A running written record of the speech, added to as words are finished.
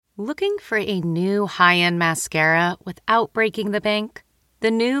Looking for a new high-end mascara without breaking the bank? The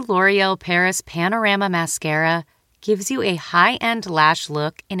new L'Oreal Paris Panorama Mascara gives you a high-end lash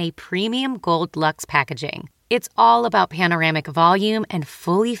look in a premium gold luxe packaging. It's all about panoramic volume and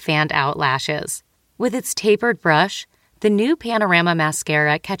fully fanned-out lashes. With its tapered brush, the new Panorama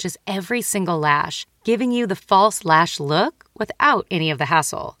Mascara catches every single lash, giving you the false lash look without any of the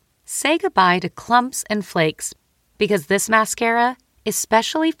hassle. Say goodbye to clumps and flakes, because this mascara is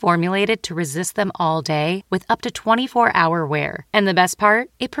specially formulated to resist them all day with up to 24-hour wear. And the best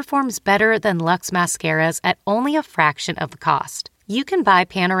part? It performs better than Luxe mascaras at only a fraction of the cost. You can buy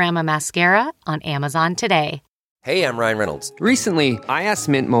Panorama Mascara on Amazon today. Hey, I'm Ryan Reynolds. Recently, I asked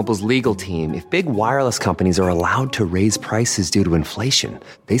Mint Mobile's legal team if big wireless companies are allowed to raise prices due to inflation.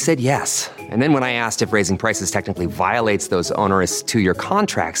 They said yes. And then when I asked if raising prices technically violates those onerous two-year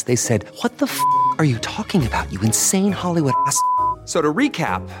contracts, they said, "What the f*** are you talking about, you insane Hollywood ass?" So to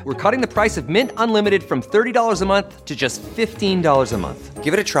recap, we're cutting the price of Mint Unlimited from $30 a month to just $15 a month.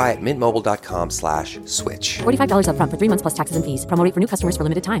 Give it a try at mintmobile.com/switch. $45 up front for 3 months plus taxes and fees. Promo rate for new customers for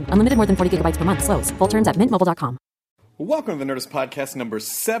limited time. Unlimited more than 40 gigabytes per month. Slows full terms at mintmobile.com. Welcome to the Nerdist Podcast number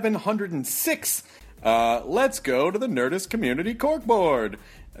 706. Let's go to the Nerdist Community Corkboard.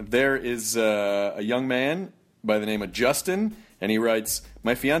 There is a young man by the name of Justin, and he writes,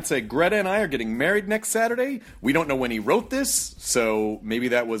 "My fiancée Greta and I are getting married next Saturday. We don't know when he wrote this, so maybe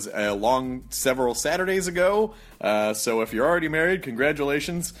that was several Saturdays ago. So if you're already married,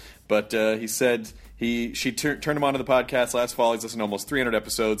 congratulations." But he said she turned him onto the podcast last fall. He's listened to almost 300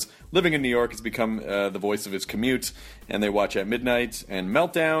 episodes. Living in New York has become the voice of his commute, and they watch At Midnight and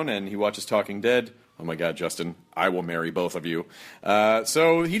Meltdown, and he watches Talking Dead. Oh my God, Justin, I will marry both of you.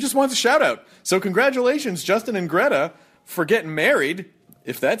 So he just wants a shout out. So congratulations, Justin and Greta, for getting married,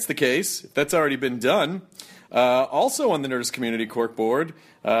 if that's the case, if that's already been done. Also on the Nerdist Community Corkboard,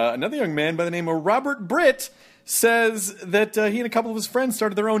 another young man by the name of Robert Britt says that he and a couple of his friends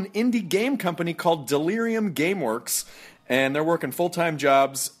started their own indie game company called Delirium Gameworks. And they're working full-time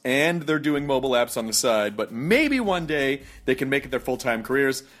jobs, and they're doing mobile apps on the side. But maybe one day they can make it their full-time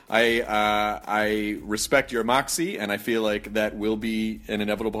careers. I respect your moxie, and I feel like that will be an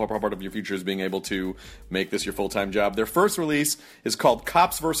inevitable part of your future, is being able to make this your full-time job. Their first release is called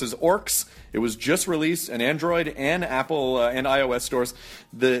Cops vs. Orcs. It was just released in Android and Apple and iOS stores.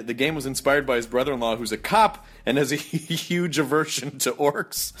 The game was inspired by his brother-in-law, who's a cop and has a huge aversion to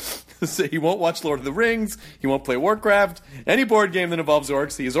orcs. So he won't watch Lord of the Rings. He won't play Warcraft. Any board game that involves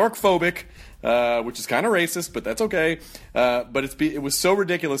orcs. He is orc-phobic, which is kind of racist, but that's okay. But it was so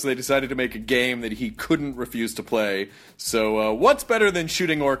ridiculous they decided to make a game that he couldn't refuse to play. So what's better than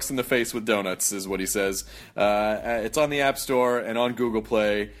shooting orcs in the face with donuts, is what he says. It's on the App Store and on Google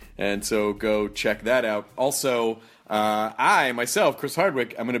Play, and so go check that out. Also, I, myself, Chris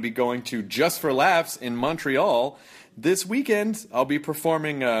Hardwick, I'm going to be going to Just for Laughs in Montreal this weekend. I'll be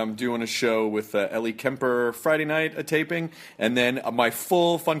performing, doing a show with Ellie Kemper Friday night, a taping, and then my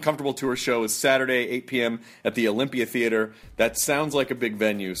full Fun Comfortable Tour show is Saturday, 8 p.m. at the Olympia Theater. That sounds like a big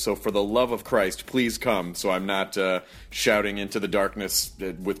venue, so for the love of Christ, please come, so I'm not shouting into the darkness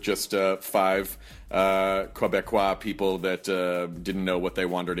with just five Quebecois people that didn't know what they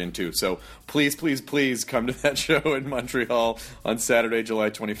wandered into. So please, please, please come to that show in Montreal on Saturday, July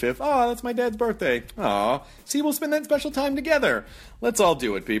 25th. Oh, that's my dad's birthday. Aw. See, we'll spend that special time together. Let's all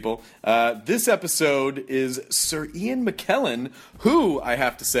do it, people. This episode is Sir Ian McKellen, who, I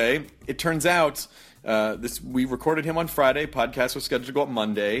have to say, it turns out, we recorded him on Friday. Podcast was scheduled to go up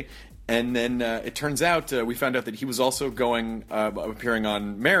Monday. And then it turns out we found out that he was also appearing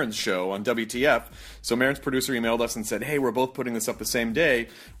on Marin's show on WTF. So Marin's producer emailed us and said, "Hey, we're both putting this up the same day.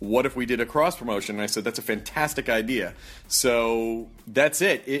 What if we did a cross promotion?" And I said, "That's a fantastic idea." So that's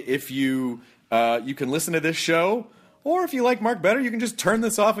it. If you can listen to this show, or if you like Mark better, you can just turn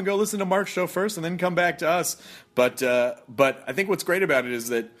this off and go listen to Mark's show first, and then come back to us. But I think what's great about it is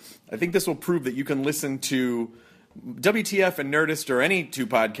that I think this will prove that you can listen to WTF and Nerdist, or any two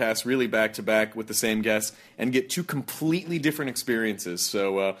podcasts really back to back with the same guests, and get two completely different experiences.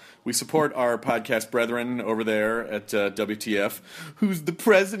 So we support our podcast brethren over there at WTF, who's the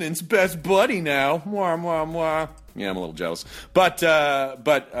president's best buddy now. Mwah, mwah, mwah. Yeah, I'm a little jealous. But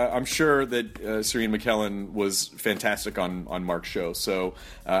I'm sure that Sir Ian McKellen was fantastic on Mark's show. So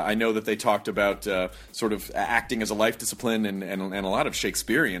I know that they talked about sort of acting as a life discipline and a lot of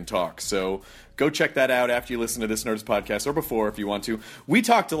Shakespearean talk. So go check that out after you listen to this Nerdist podcast, or before if you want to. We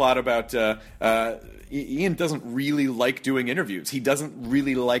talked a lot about Ian doesn't really like doing interviews. He doesn't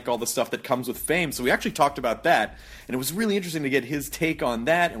really like all the stuff that comes with fame. So we actually talked about that, and it was really interesting to get his take on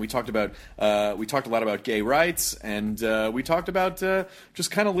that. And we talked a lot about gay rights, and we talked about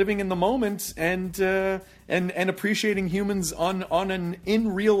just kind of living in the moment and appreciating humans on an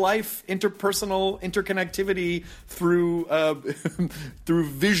in real life interpersonal interconnectivity through through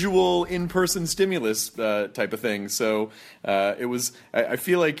visual in person stimulus type of thing. So it was. I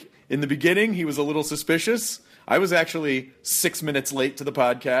feel like in the beginning he was a little suspicious. I was actually 6 minutes late to the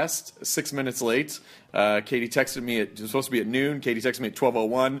podcast. 6 minutes late. Katie texted me. It was supposed to be at noon. Katie texted me at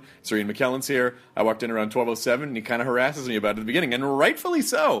 12:01. Sir Ian McKellen's here. I walked in around 12:07, and he kind of harasses me about it at the beginning, and rightfully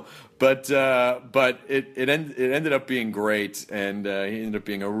so. But it ended up being great, and he ended up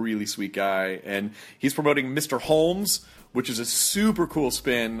being a really sweet guy. And he's promoting Mr. Holmes, which is a super cool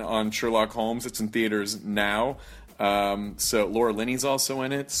spin on Sherlock Holmes. It's in theaters now. So Laura Linney's also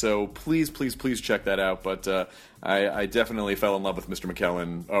in it. So please check that out. But I definitely fell in love with Mr.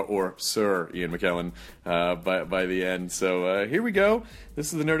 McKellen, or Sir Ian McKellen, by the end. So here we go.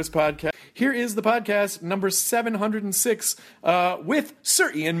 This is the Nerdist Podcast. Here is the podcast number 706 with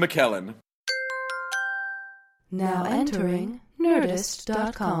Sir Ian McKellen. Now entering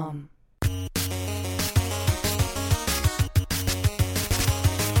Nerdist.com.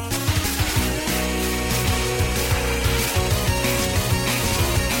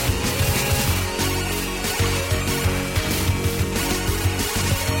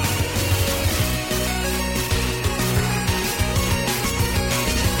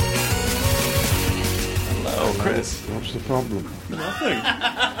 Chris, what's the problem? Nothing.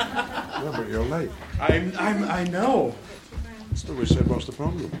 Yeah, but you're late. I know. So we said, what's the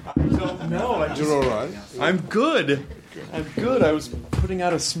problem? I don't know. You're all right. I'm good. I'm good. I was putting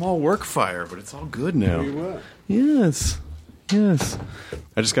out a small work fire, but it's all good now. You were. Yes. I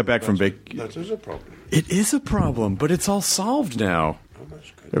just got back from vacation. That is a problem. It is a problem, but it's all solved now. Oh,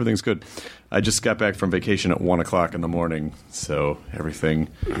 that's good. Everything's good. I just got back from vacation at 1 o'clock in the morning, so everything...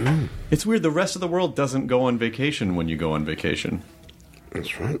 It's weird. The rest of the world doesn't go on vacation when you go on vacation.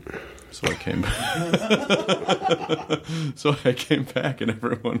 That's right. So I came back, and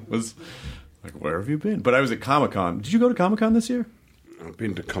everyone was like, where have you been? But I was at Comic-Con. Did you go to Comic-Con this year? I've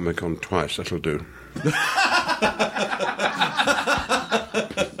been to Comic-Con twice. That'll do.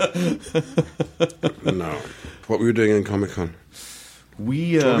 No. What were you doing in Comic-Con?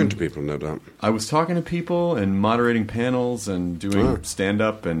 Talking to people, no doubt. I was talking to people and moderating panels and doing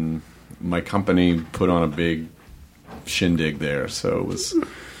stand-up, and my company put on a big shindig there. So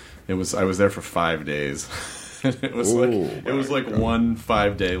it was. I was there for 5 days. It was like one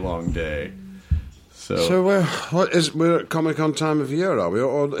 5-day long day. So we're at Comic-Con time of year, are we?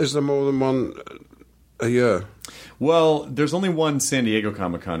 Or is there more than one a year? Well, there's only one San Diego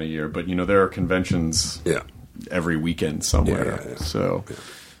Comic-Con a year, but there are conventions. Yeah. Every weekend somewhere. Yeah. So,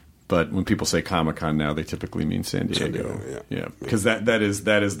 but when people say Comic-Con now, they typically mean San Diego. Yeah, because that is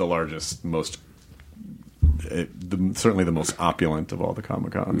the largest, certainly the most opulent of all the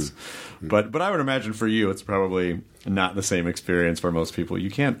Comic-Cons. But I would imagine for you, it's probably not the same experience for most people. You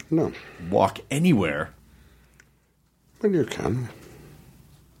can't walk anywhere. Well, you can.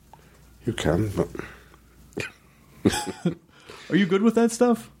 You can, but are you good with that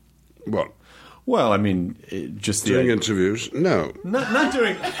stuff? What? Well, I mean, just doing interviews. No, not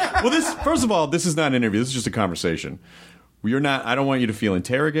doing. Well, first of all, this is not an interview. This is just a conversation. You're not. I don't want you to feel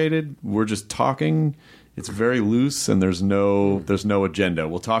interrogated. We're just talking. It's very loose, and there's no agenda.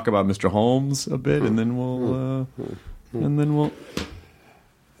 We'll talk about Mr. Holmes a bit, and then we'll.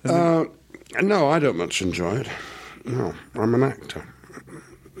 No, I don't much enjoy it. No, I'm an actor,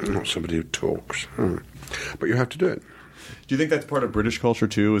 not somebody who talks. But you have to do it. Do you think that's part of British culture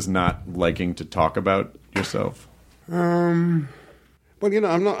too? Is not liking to talk about yourself? Well, I'm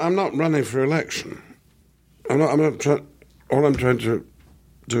not running for election. All I'm trying to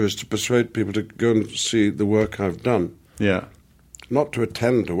do is to persuade people to go and see the work I've done. Yeah. Not to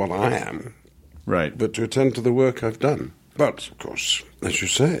attend to what I am. Right. But to attend to the work I've done. But, of course, as you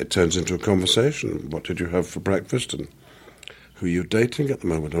say, it turns into a conversation. What did you have for breakfast? And who are you dating at the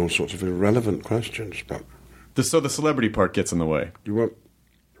moment? All sorts of irrelevant questions. But so the celebrity part gets in the way. You want...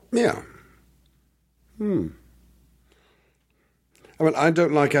 Yeah. I mean, I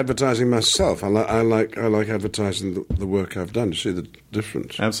don't like advertising myself. I like advertising the work I've done. You see the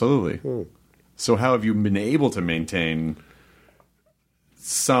difference? Absolutely. So how have you been able to maintain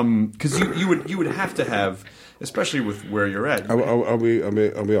some... Because you would have to have, especially with where you're at... Are we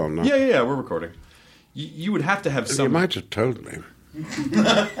on now? Yeah, we're recording. You would have to have some... You might have told me.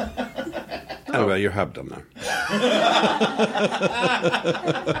 Anyway, you have done that.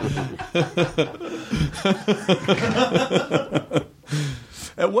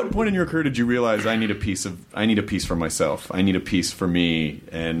 At what point in your career did you realize I need a piece for myself? I need a piece for me,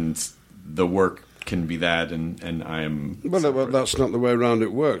 and the work can be that, and I am. Well, that's not the way around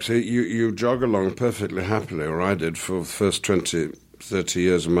it works. You jog along perfectly happily, or I did for the first 20, 30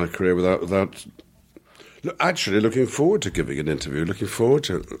 years of my career without actually looking forward to giving an interview, looking forward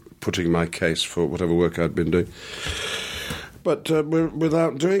to putting my case for whatever work I'd been doing. But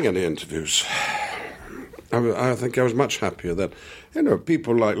without doing any interviews. I think I was much happier then. You know,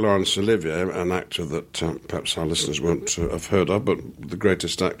 people like Laurence Olivier, an actor that perhaps our listeners won't have heard of, but the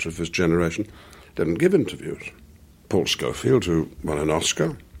greatest actor of his generation, didn't give interviews. Paul Scofield, who won an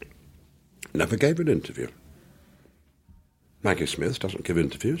Oscar, never gave an interview. Maggie Smith doesn't give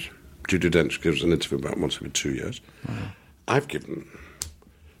interviews. Judi Dench gives an interview about once every 2 years. Wow. I've given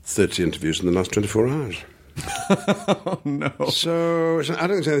 30 interviews in the last 24 hours. Oh, no. So I don't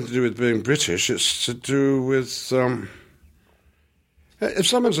think it's anything to do with being British. It's to do with... if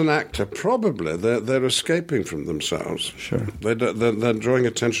someone's an actor, probably they're escaping from themselves. Sure. They're drawing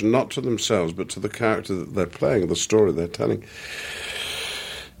attention not to themselves, but to the character that they're playing, the story they're telling.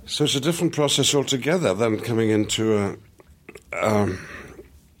 So it's a different process altogether than coming into a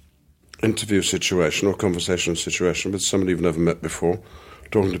interview situation or conversation situation with somebody you've never met before,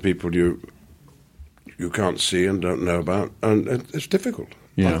 talking to people you can't see and don't know about, and it's difficult.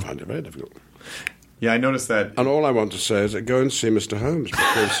 Yeah. I find it very difficult. Yeah, I noticed that. And all I want to say is that go and see Mr. Holmes,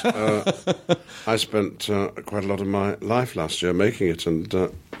 because I spent quite a lot of my life last year making it, and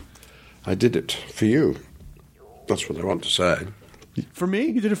I did it for you. That's what I want to say. For me?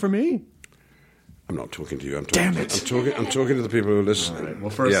 You did it for me? I'm not talking to you. I'm talking to the people who listen. All right. Well,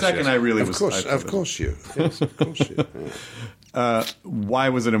 for a second, I really was... Of course you. Yes, of course you. Yeah. Why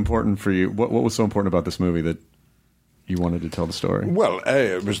was it important for you? What was so important about this movie that you wanted to tell the story? Well,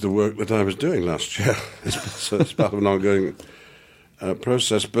 it was the work that I was doing last year. So it's part of an ongoing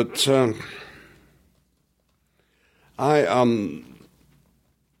process. But I was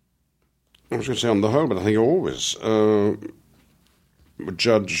going to say on the whole, but I think I always would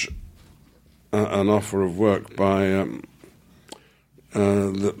judge an offer of work by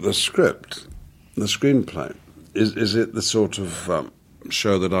the script, the screenplay. Is it the sort of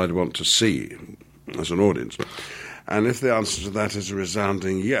show that I'd want to see as an audience? And if the answer to that is a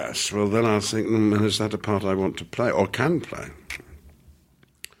resounding yes, well, then I'll think, is that a part I want to play or can play?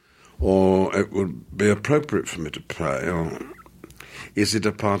 Or it would be appropriate for me to play? Or is it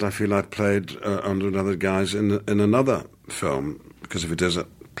a part I feel I played under another guise in another film? Because if it is, I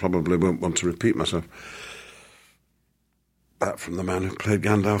probably won't want to repeat myself. That from the man who played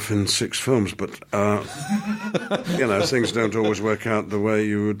Gandalf in 6 films, but, things don't always work out the way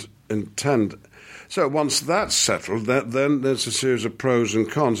you would intend. So once that's settled, then there's a series of pros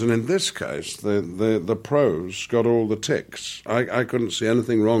and cons, and in this case, the pros got all the ticks. I couldn't see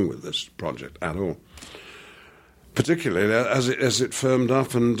anything wrong with this project at all. Particularly as it firmed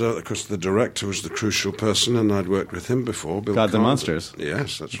up, and of course the director was the crucial person, and I'd worked with him before. Bill God, the Carter. Monsters.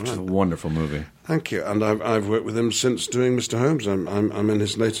 Yes, that's right. It's a wonderful movie. Thank you, and I've worked with him since doing Mr. Holmes. I'm in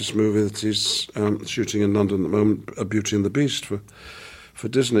his latest movie that he's shooting in London at the moment, A Beauty and the Beast for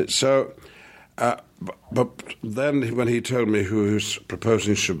Disney. So, but then when he told me who was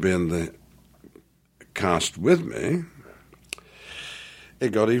proposing should be in the cast with me,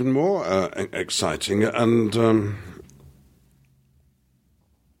 it got even more exciting, and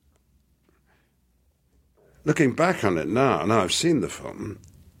looking back on it now I've seen the film,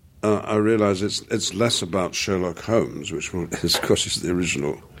 I realise it's less about Sherlock Holmes, which is, of course, is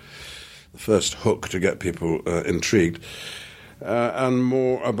the first hook to get people intrigued, and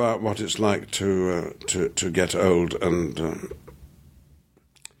more about what it's like to get old and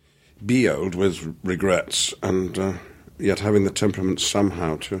be old with regrets, and yet having the temperament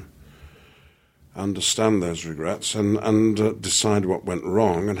somehow to understand those regrets and decide what went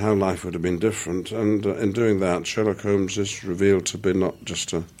wrong and how life would have been different. And in doing that, Sherlock Holmes is revealed to be not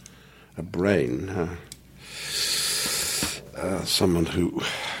just a brain, someone who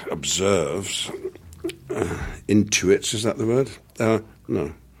observes, intuits, is that the word?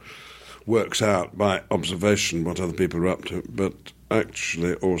 No. Works out by observation what other people are up to, but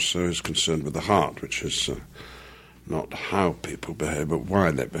actually also is concerned with the heart, which is not how people behave, but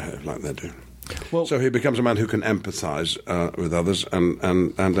why they behave like they do. Well, so he becomes a man who can empathise with others and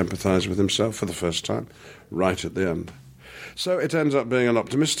empathise with himself for the first time, right at the end. So it ends up being an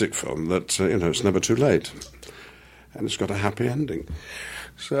optimistic film that, it's never too late. And it's got a happy ending.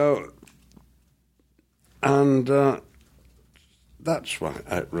 So, and That's why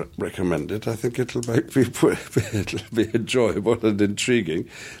I recommend it. I think it'll make people it'll be enjoyable and intriguing,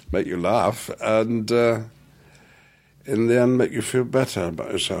 make you laugh, and in the end make you feel better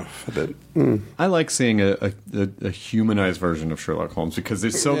about yourself. I like seeing a humanized version of Sherlock Holmes because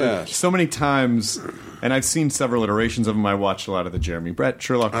there's so many times, and I've seen several iterations of him. I watched a lot of the Jeremy Brett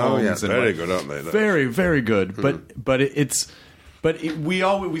Sherlock Holmes. Oh, yeah, very good, aren't they? Very, very good.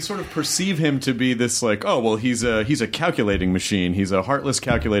 We sort of perceive him to be this like, oh well, he's a calculating machine. He's a heartless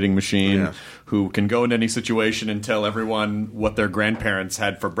calculating machine who can go into any situation and tell everyone what their grandparents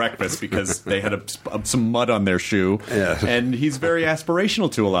had for breakfast because they had some mud on their shoe. Yeah. And he's very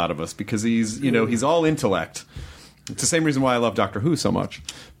aspirational to a lot of us because he's all intellect. It's the same reason why I love Doctor Who so much.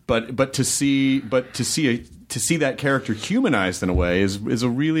 But to see that character humanized in a way is a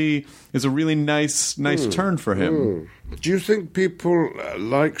really nice turn for him. Do you think people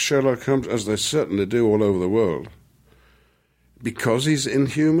like Sherlock Holmes, as they certainly do all over the world, because he's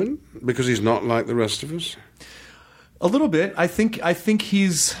inhuman? Because he's not like the rest of us? A little bit. I think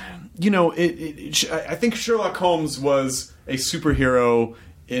he's, I think Sherlock Holmes was a superhero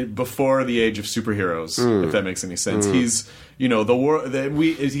before the age of superheroes, if that makes any sense. He's,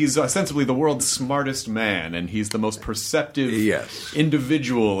 he's ostensibly the world's smartest man, and he's the most perceptive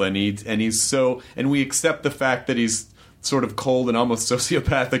individual, and we accept the fact that he's sort of cold and almost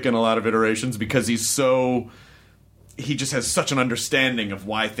sociopathic in a lot of iterations because he just has such an understanding of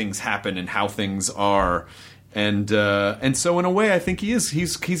why things happen and how things are. And so in a way, I think he's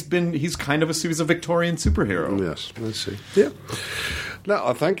kind of he's a Victorian superhero. Yes, I see. Yeah.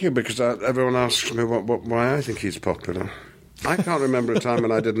 No, thank you, because everyone asks me why I think he's popular. I can't remember a time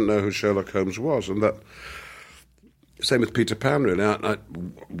when I didn't know who Sherlock Holmes was, and that. Same with Peter Pan, really.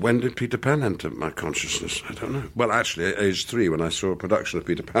 When did Peter Pan enter my consciousness? I don't know. Well, actually, at age 3, when I saw a production of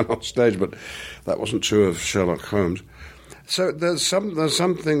Peter Pan on stage, but that wasn't true of Sherlock Holmes. So there's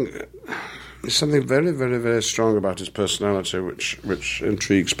something very, very, very strong about his personality which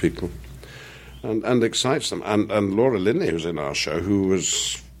intrigues people and excites them. And Laura Linney, who's in our show, who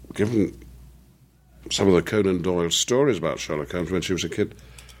was given some of the Conan Doyle stories about Sherlock Holmes when she was a kid,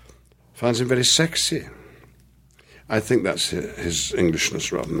 finds him very sexy. I think that's his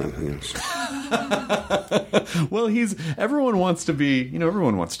Englishness rather than anything else. Well, everyone wants to be,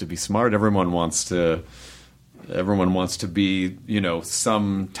 everyone wants to be smart. Everyone wants to be,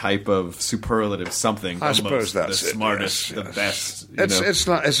 some type of superlative something. I suppose that's the smartest, the best.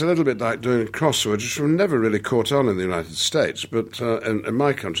 It's a little bit like doing crosswords, which have never really caught on in the United States. But in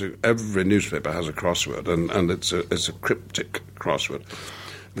my country, every newspaper has a crossword, and it's a cryptic crossword.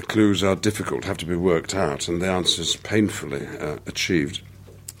 The clues are difficult, have to be worked out, and the answers painfully achieved.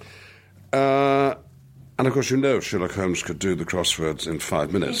 And of course, Sherlock Holmes could do the crosswords in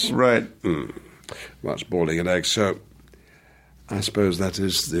 5 minutes. Right. Well, it's boiling an egg, so I suppose that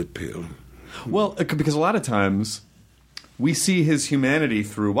is the appeal. Well, because a lot of times we see his humanity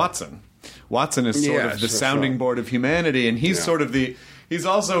through Watson. Watson is sort of the sounding board of humanity, and he's sort of he's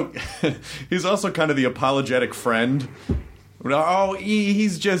also kind of the apologetic friend. Oh,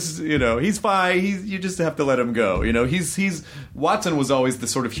 he's just, he's fine. You just have to let him go. Watson was always the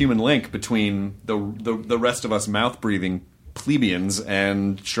sort of human link between the rest of us mouth-breathing plebeians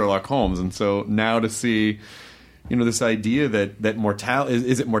and Sherlock Holmes. And so now to see, this idea that mortality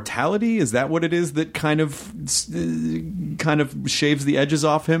is it mortality? Is that what it is that kind of shaves the edges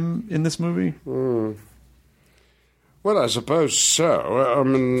off him in this movie? Well, I suppose so. I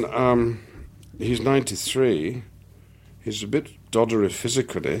mean, he's 93. He's a bit doddery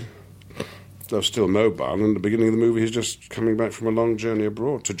physically, though still mobile. And in the beginning of the movie, he's just coming back from a long journey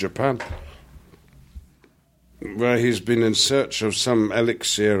abroad to Japan, where he's been in search of some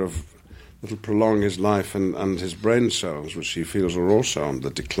elixir that'll prolong his life and his brain cells, which he feels are also on the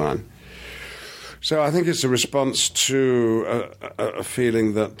decline. So I think it's a response to a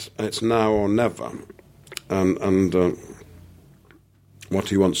feeling that it's now or never. And what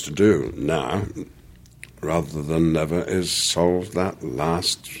he wants to do now, rather than never, is solve that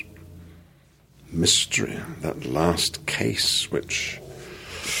last mystery, that last case, which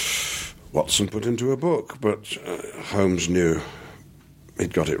Watson put into a book, but Holmes knew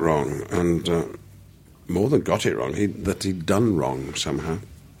he'd got it wrong, and more than got it wrong, that he'd done wrong somehow,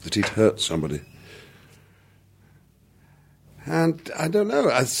 that he'd hurt somebody. And I don't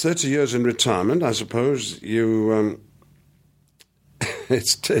know, at 30 years in retirement, I suppose you...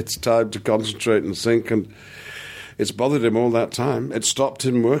 It's time to concentrate and think, and it's bothered him all that time. It stopped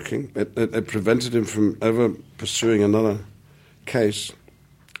him working. It prevented him from ever pursuing another case.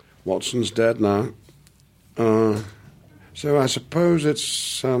 Watson's dead now. So I suppose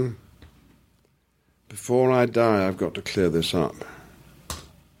it's before I die, I've got to clear this up.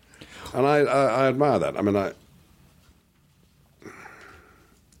 And I admire that. I mean,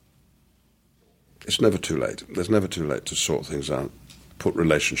 it's never too late. There's never too late to sort things out, put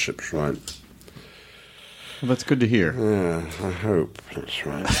relationships right. Well, that's good to hear. Yeah, I hope that's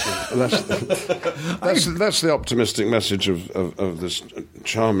right. That's the optimistic message of this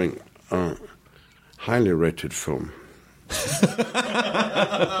charming, highly rated film.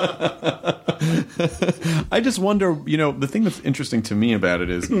 I just wonder, the thing that's interesting to me about it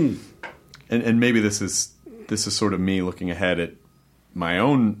is, and maybe this is sort of me looking ahead at my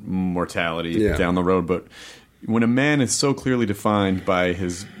own mortality down the road, but when a man is so clearly defined by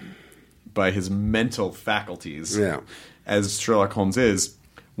his mental faculties, as Sherlock Holmes is,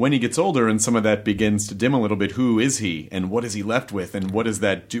 when he gets older and some of that begins to dim a little bit, who is he and what is he left with and what does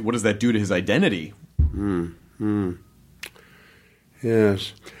that do? What does that do to his identity?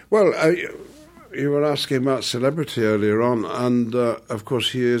 Yes. Well, you were asking about celebrity earlier on, and of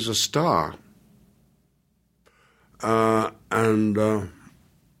course he is a star. And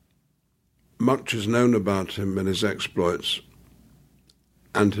much is known about him and his exploits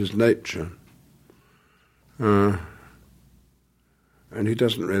and his nature. And he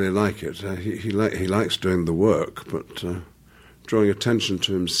doesn't really like it. He likes doing the work, but drawing attention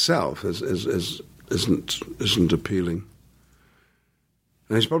to himself isn't appealing.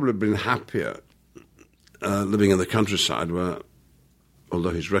 And he's probably been happier living in the countryside, where,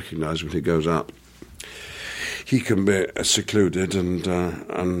 although he's recognised when he goes up, he can be secluded and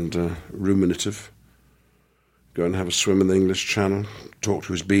ruminative. Go and have a swim in the English Channel, talk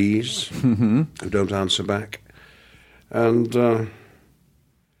to his bees, who don't answer back. And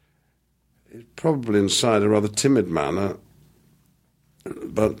he's probably inside a rather timid manner,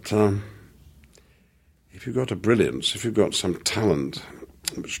 but if you've got a brilliance, if you've got some talent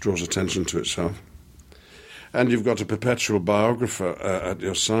which draws attention to itself, and you've got a perpetual biographer at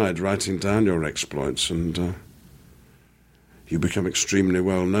your side writing down your exploits, and you become extremely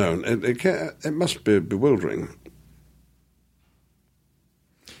well known, it must be bewildering.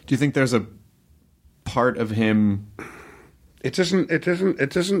 Do you think there's a part of him? It isn't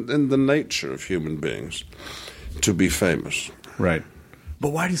in the nature of human beings to be famous, right?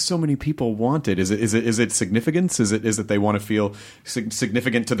 But why do so many people want it? Is it significance? Is it they want to feel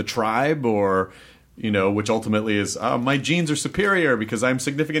significant to the tribe, or which ultimately is my genes are superior because I'm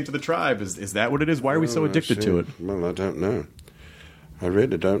significant to the tribe? Is that what it is? Why are we so addicted to it? Well, I don't know. I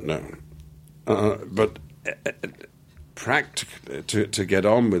really don't know. But practically, to get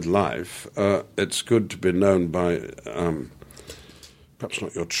on with life, it's good to be known by perhaps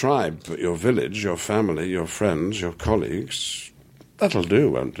not your tribe, but your village, your family, your friends, your colleagues. That'll do,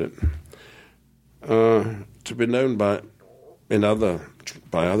 won't it? To be known by other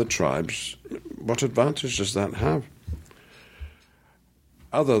tribes, what advantage does that have?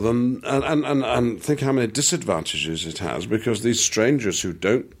 Other than and think how many disadvantages it has, because these strangers who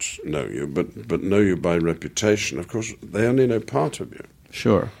don't know you but know you by reputation, of course, they only know part of you.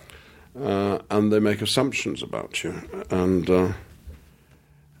 Sure. And they make assumptions about you, and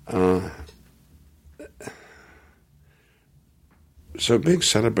so being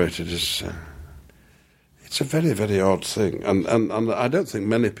celebrated is it's a very, very odd thing, and I don't think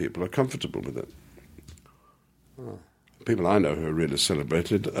many people are comfortable with it. People I know who are really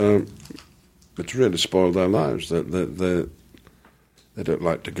celebrated, it's really spoiled their lives. They don't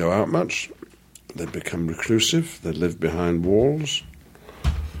like to go out much. They become reclusive. They live behind walls.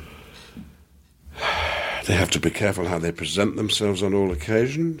 They have to be careful how they present themselves on all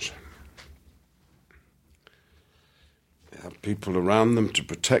occasions. Have people around them to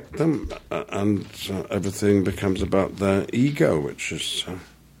protect them, and everything becomes about their ego, which is...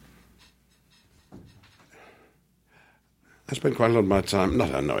 I spend quite a lot of my time... No,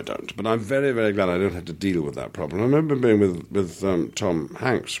 I don't, but I'm very, very glad I don't have to deal with that problem. I remember being with Tom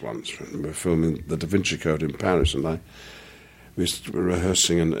Hanks once when we were filming The Da Vinci Code in Paris, and we were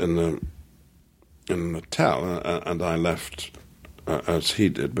rehearsing in an hotel, and I left as he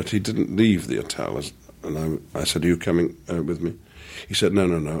did, but he didn't leave the hotel and I said, "Are you coming with me?" He said,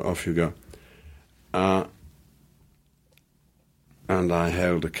 No, off you go. And I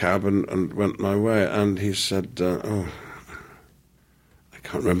hailed a cab and went my way. And he said, I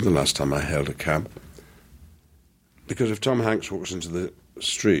can't remember the last time I hailed a cab. Because if Tom Hanks walks into the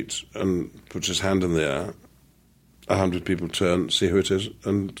street and puts his hand in the air, 100 people turn, see who it is,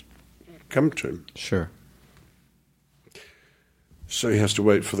 and come to him. Sure. So he has to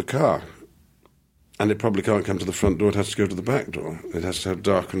wait for the car. And it probably can't come to the front door, it has to go to the back door. It has to have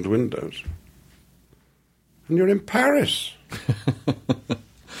darkened windows. And you're in Paris.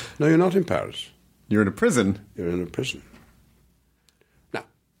 No, you're not in Paris. You're in a prison. You're in a prison. Now,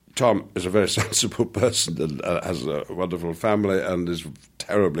 Tom is a very sensible person and has a wonderful family and is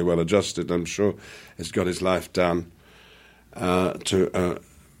terribly well adjusted. I'm sure he's got his life down to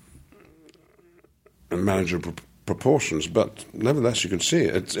manageable proportions. But nevertheless, you can see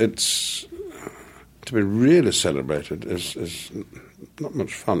it's to be really celebrated is not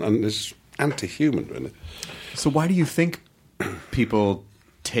much fun and is anti-human, really. So why do you think people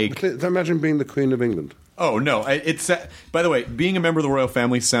take... Imagine being the Queen of England. Oh, no. It's by the way, being a member of the royal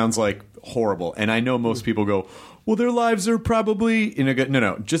family sounds like horrible. And I know most people go, well, their lives are probably...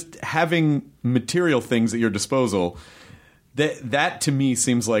 No. Just having material things at your disposal, that to me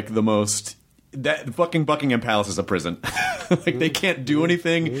seems like the most... That fucking Buckingham Palace is a prison. Like, they can't do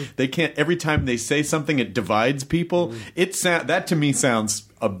anything. They can't... Every time they say something, it divides people. That to me sounds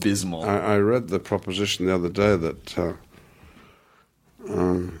abysmal. I read the proposition the other day that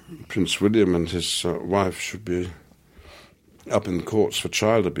Prince William and his wife should be up in the courts for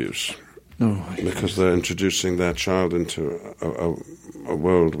child abuse because they're introducing their child into a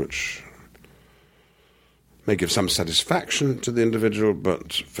world which may give some satisfaction to the individual,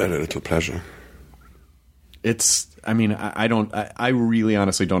 but very little pleasure. I really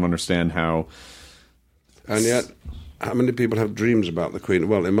honestly don't understand how... And yet, how many people have dreams about the Queen?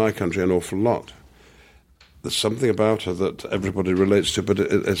 Well, in my country, an awful lot. There's something about her that everybody relates to, but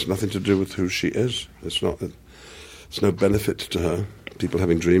it's nothing to do with who she is. It's no benefit to her, people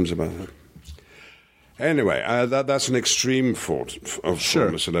having dreams about her. Anyway, that's an extreme form of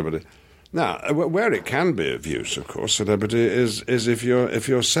celebrity. Now, where it can be of use, of course, celebrity is if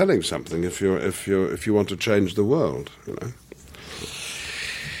you're selling something, if you want to change the world, you know.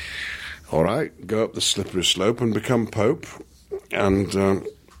 All right, go up the slippery slope and become Pope, and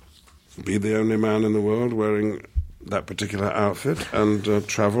be the only man in the world wearing that particular outfit, and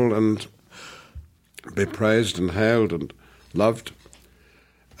travel and be praised and hailed and loved,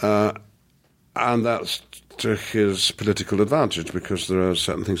 and that's to his political advantage because there are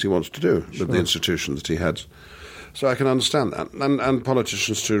certain things he wants to do with the institution that he had. So I can understand that. And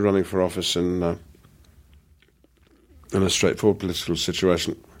politicians too, running for office in a straightforward political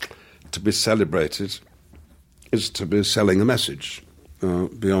situation, to be celebrated is to be selling a message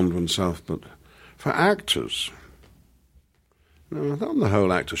beyond oneself. But for actors, no, on the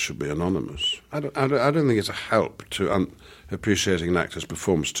whole, actors should be anonymous. I don't think it's a help to appreciating an actor's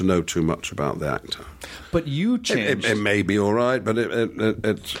performance to know too much about the actor. But you changed. It may be all right, but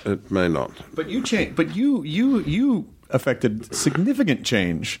it may not. But you changed. But you affected significant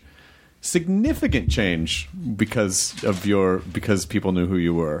change because people knew who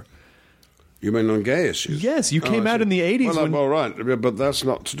you were. You mean on gay issues? Yes, you came out in the 80s. Well, all right, but that's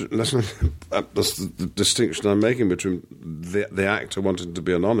not that's the distinction I'm making between the actor wanting to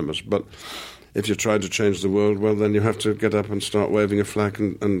be anonymous. But if you're trying to change the world, well, then you have to get up and start waving a flag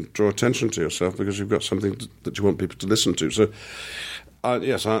and draw attention to yourself because you've got something that you want people to listen to. So,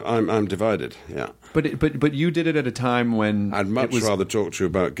 yes, I'm divided. Yeah, but you did it at a time when I'd much rather talk to you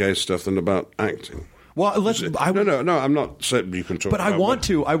about gay stuff than about acting. Well, no, I'm not saying you can talk. But I want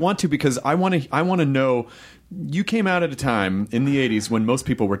to because I want to know. You came out at a time in the 80s when most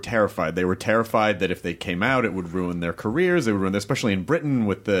people were terrified. They were terrified that if they came out, it would ruin their careers. It would ruin, especially in Britain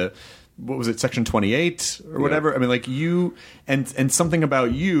with the, what was it, Section 28 or whatever. Yeah. I mean, like you and something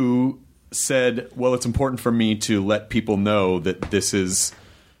about you said, well, it's important for me to let people know that this is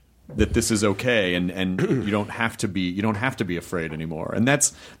okay, and you don't have to be afraid anymore. And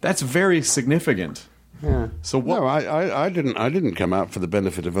that's very significant. Yeah. So what? No, I didn't come out for the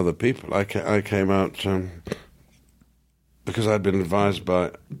benefit of other people. I came out because I'd been advised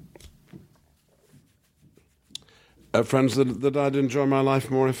by friends that I'd enjoy my life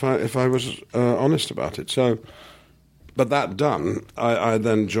more if I was honest about it. So, but that done, I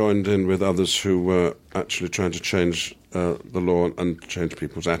then joined in with others who were actually trying to change the law and change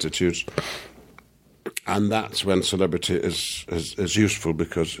people's attitudes. And that's when celebrity is useful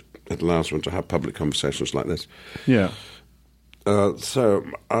because it allows one to have public conversations like this. Yeah.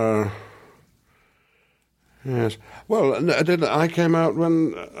 Yes. Well, I came out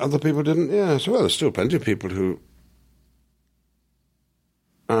when other people didn't. Yes. Well, there's still plenty of people who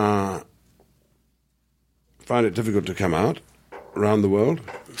find it difficult to come out around the world,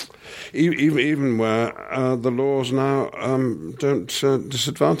 even where the laws now don't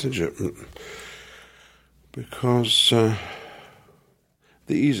disadvantage it. Because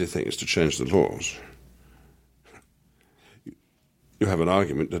the easy thing is to change the laws. You have an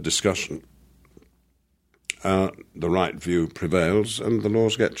argument, a discussion. The right view prevails and the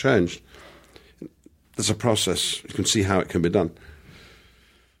laws get changed. There's a process. You can see how it can be done.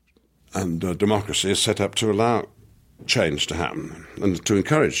 And democracy is set up to allow change to happen and to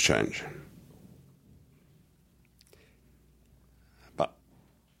encourage change. But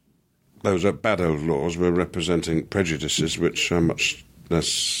those are bad old laws were representing prejudices which are much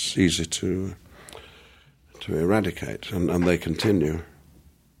less easy to eradicate, and they continue.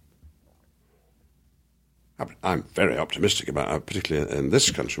 I'm very optimistic about, particularly in this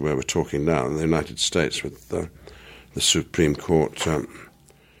country where we're talking now, in the United States, with the Supreme Court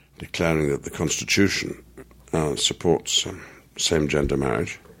declaring that the Constitution supports same-gender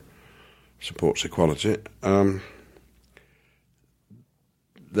marriage, supports equality.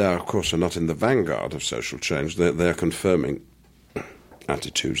 They, of course, are not in the vanguard of social change. They are confirming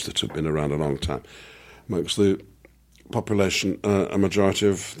attitudes that have been around a long time amongst the population, a majority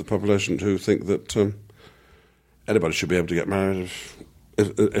of the population who think that anybody should be able to get married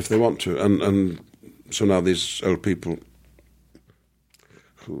if they want to. And so now these old people,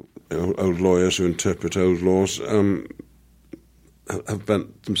 old lawyers who interpret old laws, have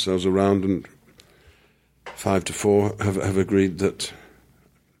bent themselves around, and 5-4 have agreed that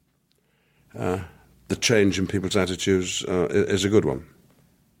the change in people's attitudes is a good one.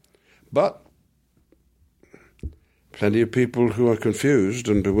 But plenty of people who are confused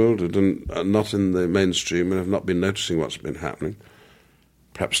and bewildered and are not in the mainstream and have not been noticing what's been happening,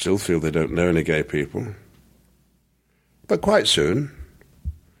 perhaps still feel they don't know any gay people. But quite soon,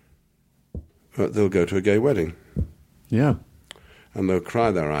 they'll go to a gay wedding. Yeah. And they'll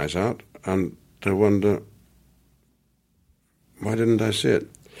cry their eyes out, and they'll wonder, why didn't I see it?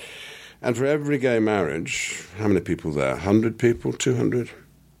 And for every gay marriage, how many people there? 100 people? 200?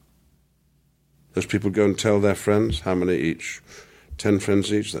 Those people go and tell their friends. How many each? 10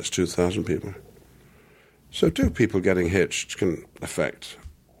 friends each? That's 2,000 people. So 2 people getting hitched can affect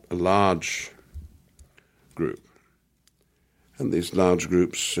a large group. And these large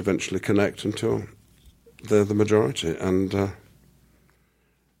groups eventually connect until they're the majority. And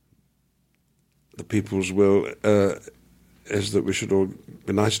the people's will is that we should all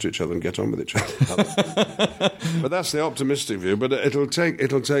be nice to each other and get on with each other. But that's the optimistic view. But it'll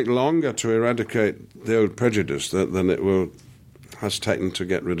take longer to eradicate the old prejudice than it has taken to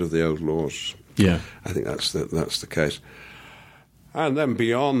get rid of the old laws. Yeah, I think that's the case. And then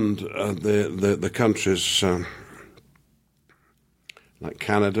beyond the countries like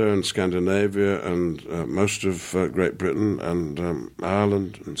Canada and Scandinavia and most of Great Britain and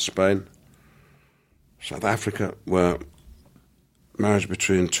Ireland and Spain, South Africa, where marriage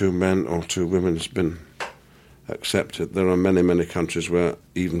between 2 men or 2 women has been accepted. There are many, many countries where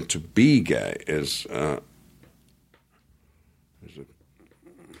even to be gay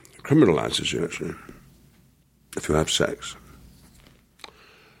criminalizes you, actually, if you have sex.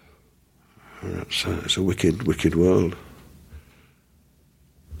 It's a wicked, wicked world.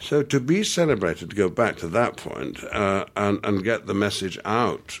 So to be celebrated, to go back to that point, and get the message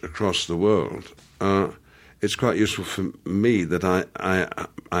out across the world, it's quite useful for me that I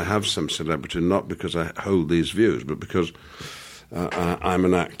have some celebrity, not because I hold these views, but because I'm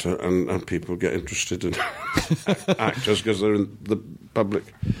an actor and people get interested in actors because they're in the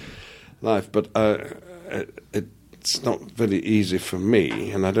public life. But it's not very easy for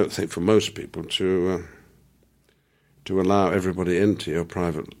me, and I don't think for most people, to allow everybody into your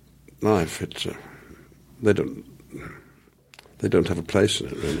private life. They don't have a place in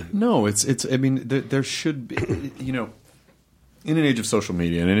it, really. No, it's. I mean, there should be, in an age of social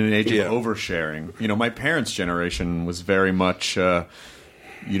media and in an age of oversharing. My parents' generation was very much.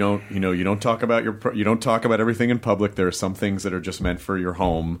 You don't talk about you don't talk about everything in public. There are some things that are just meant for your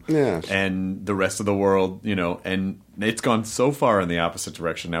home. Yes. And the rest of the world, and it's gone so far in the opposite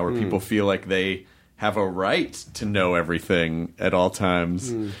direction now, where people feel like they have a right to know everything at all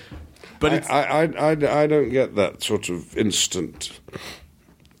times. But I don't get that sort of instant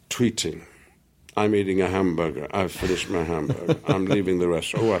tweeting. I'm eating a hamburger. I've finished my hamburger. I'm leaving the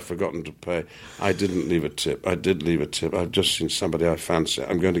restaurant. Oh, I've forgotten to pay. I didn't leave a tip. I did leave a tip. I've just seen somebody I fancy.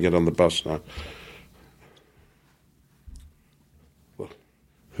 I'm going to get on the bus now. Well,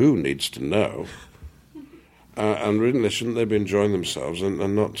 who needs to know? And really, shouldn't they be enjoying themselves and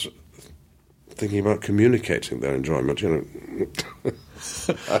not thinking about communicating their enjoyment?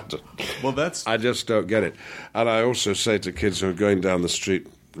 I just don't get it. And I also say to kids who are going down the street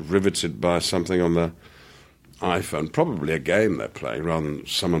riveted by something on their iPhone, probably a game they're playing rather than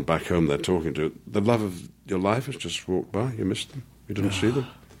someone back home they're talking to, the love of your life has just walked by. You missed them. You didn't see them.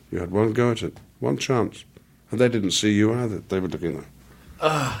 You had one go at it, one chance. And they didn't see you either. They were looking there.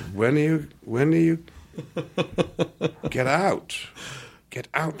 When are you get out? Get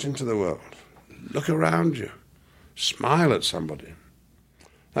out into the world. Look around you. Smile at somebody.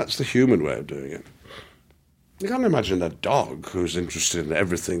 That's the human way of doing it. You can't imagine a dog who's interested in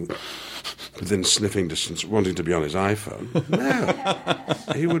everything within sniffing distance wanting to be on his iPhone.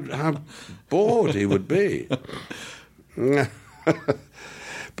 No. He would, how bored he would be.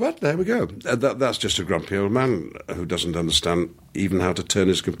 But there we go. That's just a grumpy old man who doesn't understand even how to turn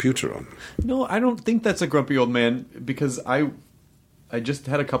his computer on. No, I don't think that's a grumpy old man, because I just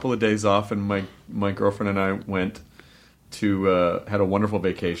had a couple of days off, and my girlfriend and I went to had a wonderful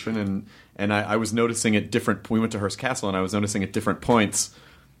vacation, and I was noticing at different. We went to Hearst Castle, and I was noticing at different points.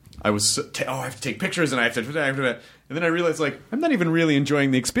 I was I have to take pictures, and I have to, and then I realized, like, I'm not even really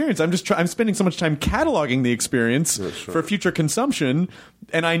enjoying the experience. I'm spending so much time cataloging the experience for future consumption,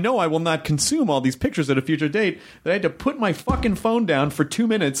 and I know I will not consume all these pictures at a future date, that I had to put my fucking phone down for 2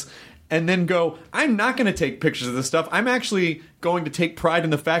 minutes and then go, I'm not going to take pictures of this stuff. I'm actually going to take pride in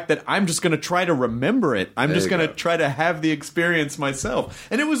the fact that I'm just going to try to remember it. I'm just going to try to have the experience myself.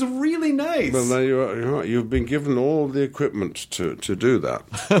 And it was really nice. Well, there you are. You've been given all the equipment to do that.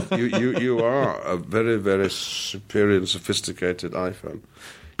 you are a very, very superior and sophisticated iPhone.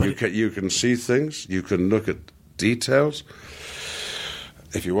 You can see things. You can look at details.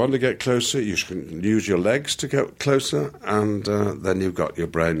 If you want to get closer, you can use your legs to get closer, and then you've got your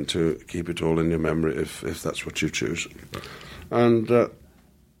brain to keep it all in your memory if that's what you choose. And a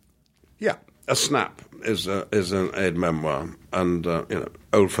snap is an aide-memoir, and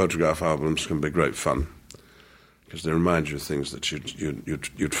old photograph albums can be great fun because they remind you of things that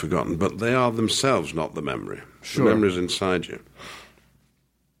you'd forgotten, but they are themselves not the memory. Sure. The memory is inside you.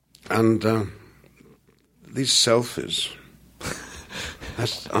 And these selfies.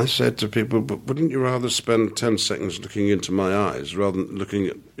 I said to people, but wouldn't you rather spend 10 seconds looking into my eyes rather than looking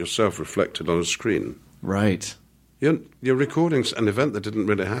at yourself reflected on a screen? Right. You're recording an event that didn't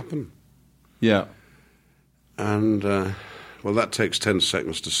really happen. Yeah. And, well, that takes 10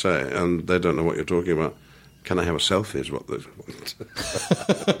 seconds to say, and they don't know what you're talking about. Can I have a selfie is what they want.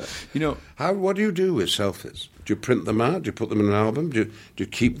 What do you do with selfies? Do you print them out? Do you put them in an album? Do you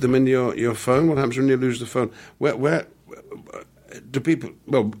keep them in your phone? What happens when you lose the phone? Where do people...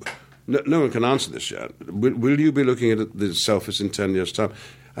 Well, no one can answer this yet. Will you be looking at the selfies in 10 years' time?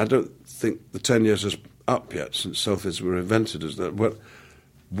 I don't think the 10 years is up yet since selfies were invented. Is that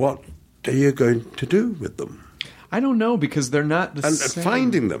what are you going to do with them? I don't know, because they're not the same. And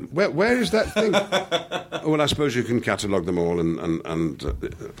finding them. Where is that thing? Well, I suppose you can catalogue them all and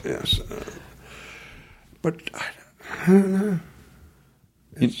yes. But I don't know.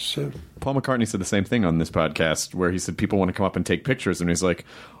 Paul McCartney said the same thing on this podcast, where he said people want to come up and take pictures, and he's like,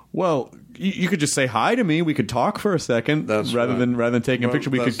 well, you could just say hi to me. We could talk for a second. Rather than taking a picture.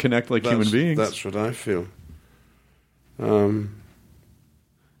 We could connect like human beings. That's what I feel.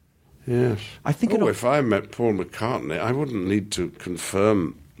 Yes. I think if I met Paul McCartney, I wouldn't need to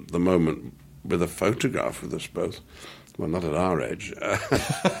confirm the moment with a photograph of us both. Well, not at our age.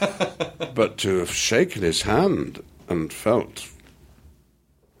 But to have shaken his hand and felt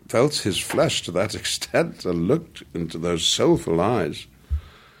his flesh to that extent and looked into those soulful eyes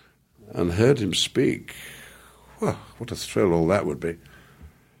and heard him speak, well, what a thrill all that would be.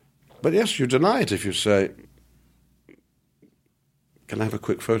 But yes, you deny it if you say, can I have a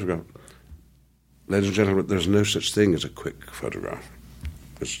quick photograph? Ladies and gentlemen, there's no such thing as a quick photograph.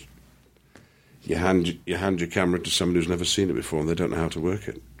 Because you hand your camera to somebody who's never seen it before and they don't know how to work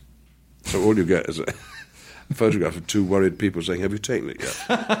it. So all you get is a photograph of two worried people saying, have you taken it yet?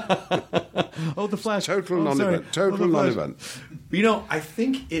 Oh, the flash. Total non-event. Total non-event. I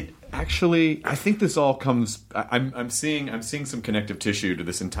think this all comes... I'm seeing some connective tissue to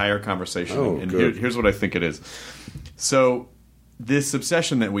this entire conversation. Oh, and good. Here's what I think it is. So... this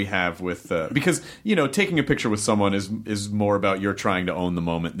obsession that we have with because taking a picture with someone is more about you're trying to own the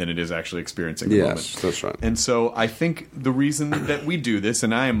moment than it is actually experiencing the moment. Yes, that's right. And so I think the reason that we do this,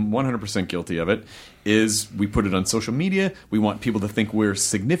 and I am 100% guilty of it, is we put it on social media. We want people to think we're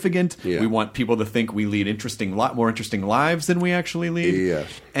significant. Yeah. We want people to think we lead lot more interesting lives than we actually lead.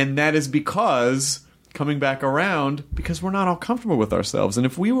 Yes. And that is because... coming back around, because we're not all comfortable with ourselves. And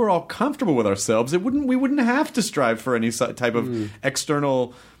if we were all comfortable with ourselves, we wouldn't have to strive for any type of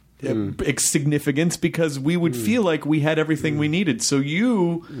external significance, because we would feel like we had everything we needed. So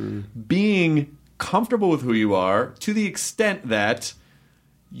you being comfortable with who you are, to the extent that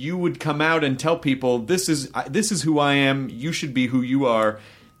you would come out and tell people, this is who I am, you should be who you are,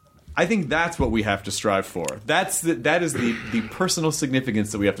 I think that's what we have to strive for. That is the personal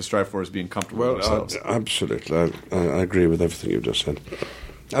significance that we have to strive for, is being comfortable with ourselves. Absolutely. I agree with everything you've just said.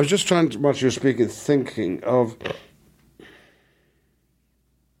 I was just trying to, while you were speaking, thinking of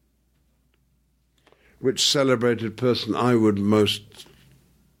which celebrated person I would most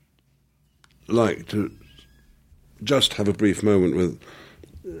like to just have a brief moment with,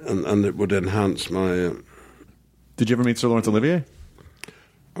 and it would enhance my... Did you ever meet Sir Laurence Olivier?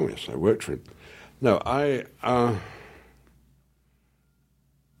 Oh, yes, I worked for him. No, I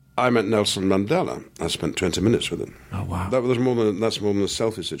met Nelson Mandela. I spent 20 minutes with him. Oh, wow. That's more than a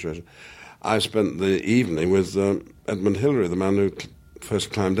selfie situation. I spent the evening with Edmund Hillary, the man who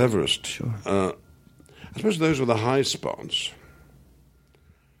first climbed Everest. Sure. I suppose those were the high spots.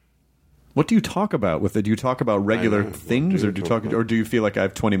 What do you talk about with it? Do you talk about regular things, or do you feel like I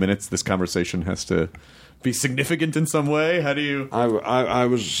have 20 minutes? This conversation has to be significant in some way. How do you? I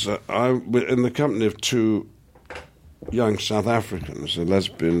was in the company of two young South Africans, a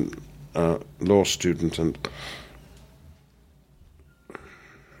lesbian law student and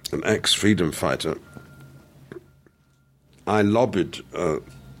an ex-freedom fighter. I lobbied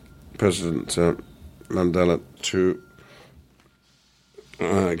President Mandela to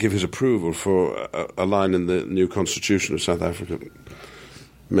give his approval for a line in the new constitution of South Africa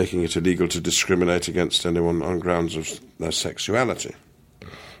making it illegal to discriminate against anyone on grounds of their sexuality.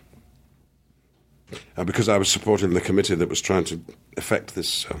 Because I was supporting the committee that was trying to effect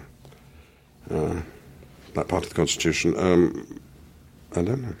this, that part of the constitution, I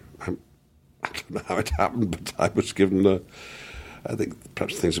don't know. I don't know how it happened, but I was given I think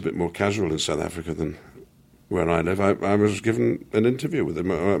perhaps things are a bit more casual in South Africa than where I live. I was given an interview with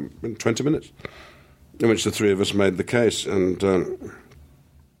him in 20 minutes, in which the three of us made the case, and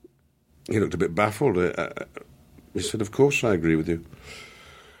he looked a bit baffled. He said, "Of course I agree with you."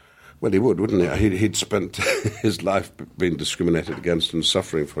 Well, he would, wouldn't he? He'd spent his life being discriminated against and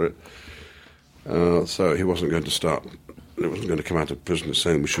suffering for it. So he wasn't going to start... It wasn't going to come out of prison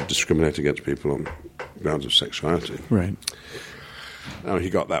saying we should discriminate against people on grounds of sexuality. Right. Now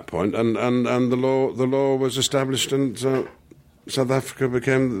he got that point, and the law was established, and South Africa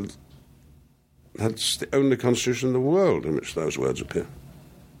that's the only constitution in the world in which those words appear.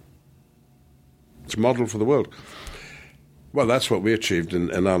 It's a model for the world. Well, that's what we achieved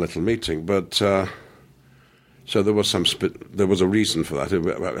in our little meeting, but so there was there was a reason for that.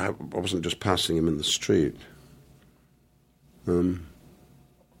 I wasn't just passing him in the street.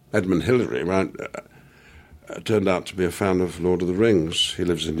 Edmund Hillary, right, turned out to be a fan of Lord of the Rings. He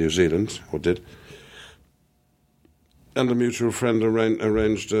lives in New Zealand, or did. And a mutual friend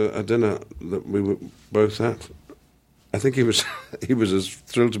arranged a dinner that we were both at. I think he was as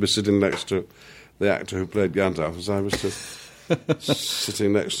thrilled to be sitting next to the actor who played Gandalf as I was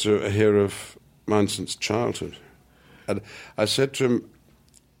sitting next to a hero of mine since childhood. And I said to him,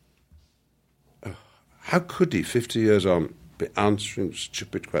 how could he, 50 years on, be answering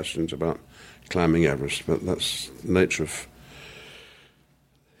stupid questions about climbing Everest? But that's the nature of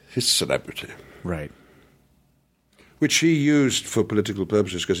his celebrity. Right. Which he used for political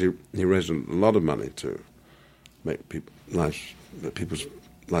purposes, because he raised a lot of money to make people's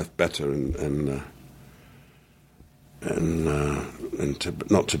life better in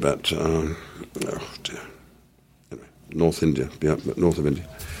Tibet, not Tibet, North India, north of India.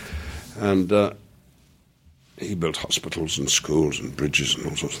 And he built hospitals and schools and bridges and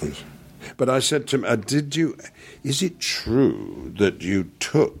all sorts of things. But I said to him, is it true that you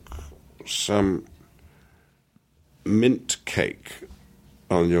took some mint cake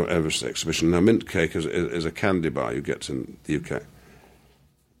on your Everest exhibition? Now, mint cake is a candy bar you get in the UK.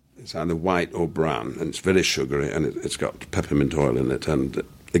 It's either white or brown, and it's very sugary, and it's got peppermint oil in it, and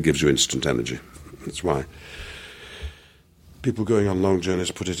it gives you instant energy. That's why people going on long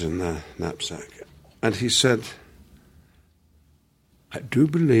journeys put it in their knapsack. And he said, I do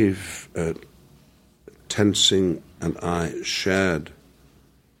believe Tenzing and I shared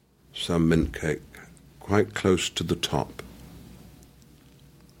some mint cake quite close to the top.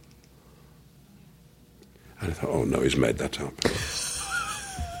 And I thought, oh no, he's made that up.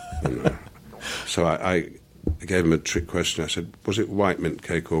 So I gave him a trick question. I said, was it white mint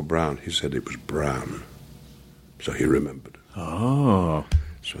cake or brown? He said it was brown. So he remembered. Oh.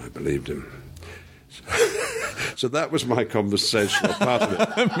 So I believed him. So that was my conversational part of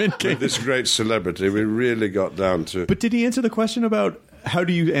it. With this great celebrity, we really got down to... But did he answer the question about how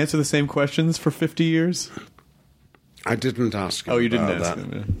do you answer the same questions for 50 years? I didn't ask him. Oh, you didn't about ask that.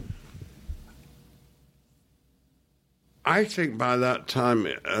 him, yeah. I think by that time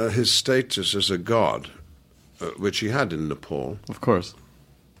his status as a god, which he had in Nepal... Of course.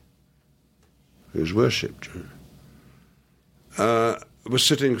 He was worshipped... was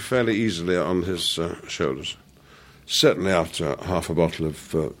sitting fairly easily on his shoulders. Certainly after half a bottle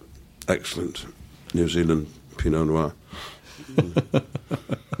of excellent New Zealand Pinot Noir.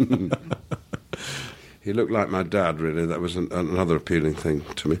 He looked like my dad, really. That was another appealing thing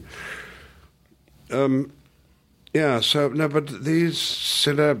to me. Yeah, so, no, but these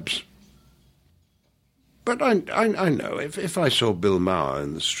celebs... But I know, if I saw Bill Maher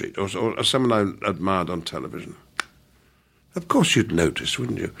in the street, or someone I admired on television, of course you'd notice,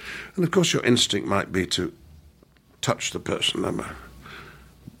 wouldn't you? And of course your instinct might be to touch the person,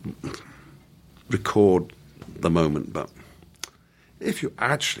 record the moment, but if you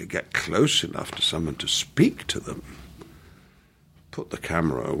actually get close enough to someone to speak to them, put the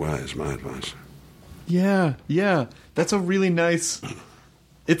camera away is my advice. Yeah. That's a really nice...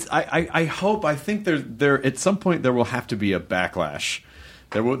 I think there at some point there will have to be a backlash.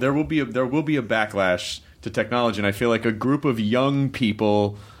 There will be a backlash to technology, and I feel like a group of young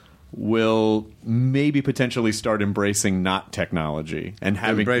people will maybe potentially start embracing not technology and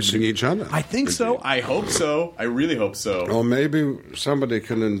embracing each other. I think so. I hope so. I really hope so. Or maybe somebody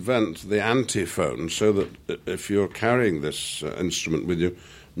can invent the anti-phone so that if you're carrying this instrument with you,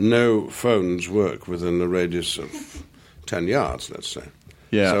 no phones work within a radius of 10 yards, let's say.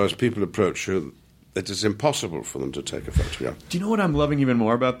 Yeah. So as people approach you, it is impossible for them to take a photograph. Do you know what I'm loving even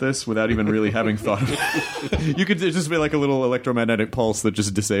more about this without even really having thought of it? You could just be like a little electromagnetic pulse that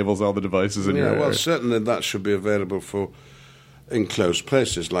just disables all the devices in your area. Well, certainly that should be available for enclosed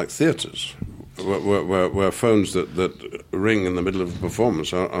places like theatres, where phones that ring in the middle of a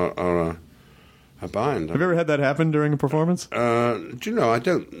performance are bind. Have you ever had that happen during a performance? Do you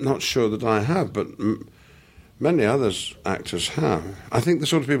know, not sure that I have, but... many others actors have. I think the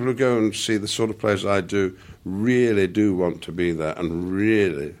sort of people who go and see the sort of plays I do really do want to be there and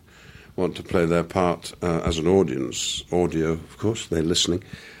really want to play their part as an audience. Audio, of course, they're listening,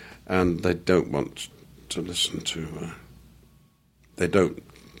 and they don't want to listen to... They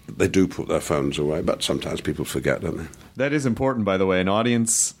do put their phones away, but sometimes people forget, don't they? That is important, by the way.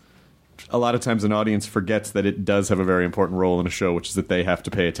 A lot of times an audience forgets that it does have a very important role in a show, which is that they have to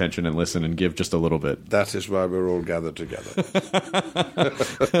pay attention and listen and give just a little bit. That is why we're all gathered together.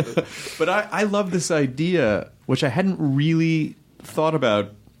 But I love this idea, which I hadn't really thought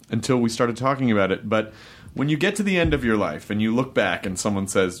about until we started talking about it. But when you get to the end of your life and you look back and someone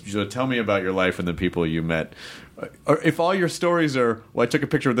says, tell me about your life and the people you met, or if all your stories are, well, I took a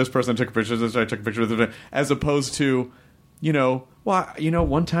picture of this person, I took a picture of this, I took a picture of this, as opposed to,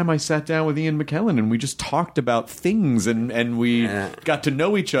 one time I sat down with Ian McKellen and we just talked about things and we got to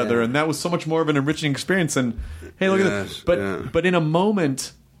know each other, and that was so much more of an enriching experience. And hey, look at this. But in a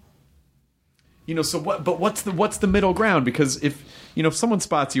moment, so what? But what's the middle ground? Because if someone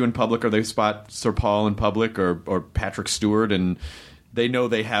spots you in public, or they spot Sir Paul in public, or Patrick Stewart, and they know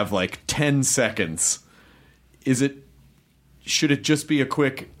they have like 10 seconds, should it just be a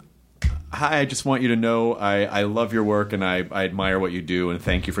quick? Hi, I just want you to know I love your work and I admire what you do, and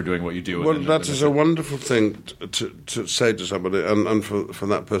thank you for doing what you do. Well, that is a wonderful thing to say to somebody, and for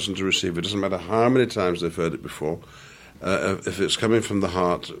that person to receive. It doesn't matter how many times they've heard it before. If it's coming from the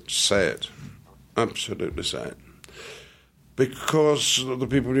heart, say it. Absolutely say it. Because the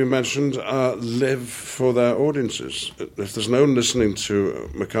people you mentioned live for their audiences. If there's no one listening to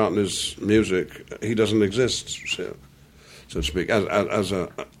McCartney's music, he doesn't exist, so to speak,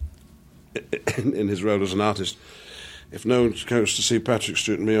 in his role as an artist. If no one goes to see Patrick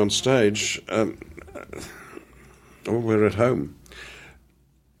Stewart and me on stage, we're at home.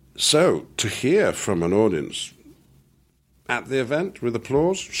 So, to hear from an audience at the event, with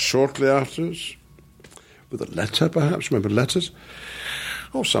applause, shortly afterwards, with a letter perhaps, remember letters,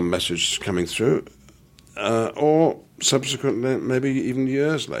 or some message coming through, or subsequently, maybe even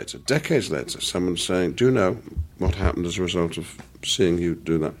years later, decades later, someone saying, do you know what happened as a result of seeing you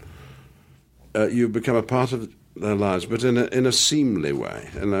do that? You become a part of their lives, but in a seemly way.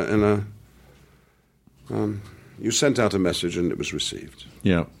 You sent out a message and it was received.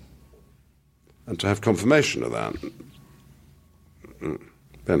 Yeah. And to have confirmation of that,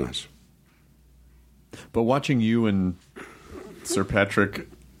 very nice. But watching you and Sir Patrick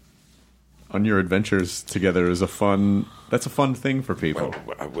on your adventures together is that's a fun thing for people.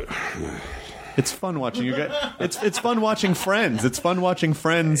 It's fun watching you guys. It's fun watching friends. It's fun watching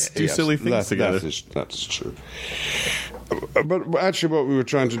friends do silly things together. That's true. But actually, what we were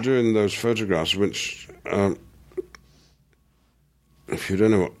trying to do in those photographs, which, if you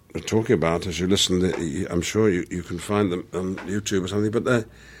don't know what we're talking about, as you listen, I'm sure you can find them on YouTube or something. But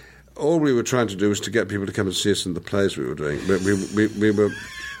all we were trying to do was to get people to come and see us in the plays we were doing. We were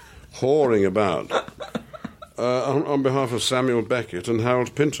whoring about. On behalf of Samuel Beckett and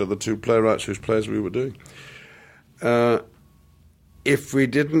Harold Pinter, the two playwrights whose plays we were doing. If we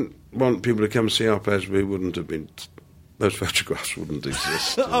didn't want people to come see our plays, we wouldn't have been... Those photographs wouldn't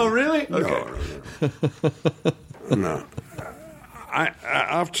exist. Oh, really? Okay. No.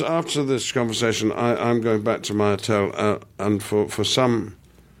 After this conversation, I'm going back to my hotel, and for some,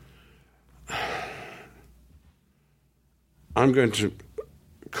 I'm going to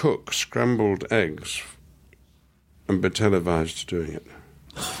cook scrambled eggs and be televised doing it.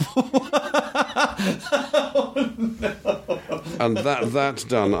 Oh, no. And that's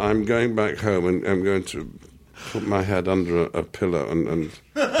done. I'm going back home and I'm going to put my head under a pillow and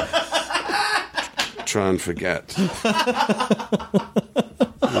try and forget.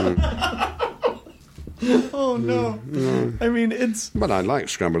 Oh, no. I mean, it's... But I like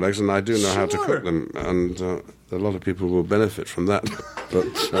scrambled eggs, and I do know how to cook them, and a lot of people will benefit from that. But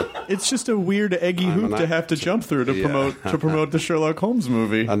it's just a weird eggy hoop to have to jump through to promote the Sherlock Holmes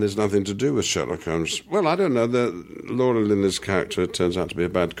movie. And there's nothing to do with Sherlock Holmes. Well, I don't know. Laura Linney's character turns out to be a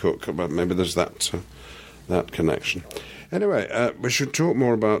bad cook, but maybe there's that connection. Anyway, we should talk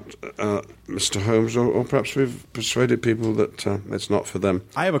more about Mr. Holmes, or perhaps we've persuaded people that it's not for them.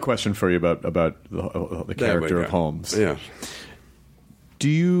 I have a question for you about the character of Holmes. Yeah. Do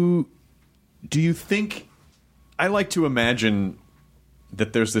you think... I like to imagine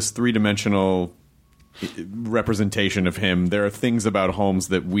that there's this three-dimensional representation of him. There are things about Holmes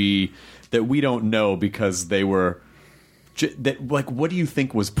that we don't know because they were... Like, what do you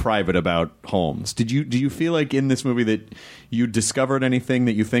think was private about Holmes? Do you feel like in this movie that you discovered anything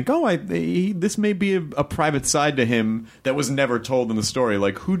that you think, this may be a private side to him that was never told in the story?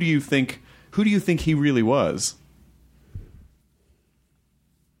 Like, who do you think he really was?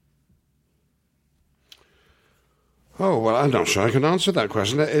 Oh, well, I'm not sure I can answer that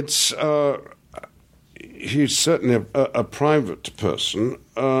question. It's he's certainly a private person.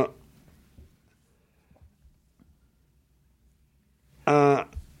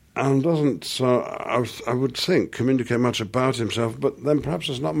 And doesn't, I would think, communicate much about himself, but then perhaps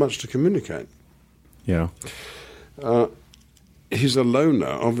there's not much to communicate. Yeah. He's a loner,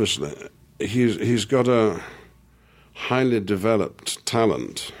 obviously. He's got a highly developed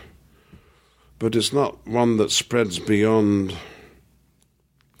talent, but it's not one that spreads beyond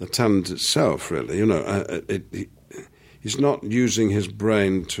the talent itself, really. You know, he's not using his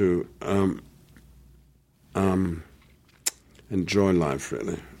brain to enjoy life,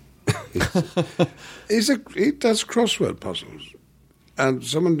 really. He does crossword puzzles. And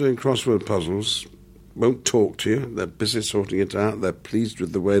someone doing crossword puzzles won't talk to you. They're busy sorting it out. They're pleased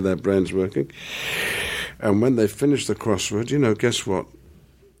with the way their brain's working. And when they finish the crossword, guess what?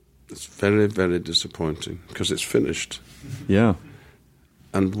 It's very, very disappointing because it's finished. Yeah.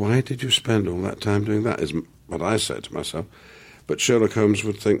 And why did you spend all that time doing that, is what I say to myself. But Sherlock Holmes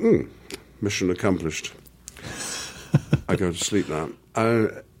would think, mission accomplished. I go to sleep now.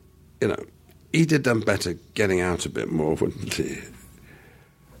 He'd have done better getting out a bit more, wouldn't he?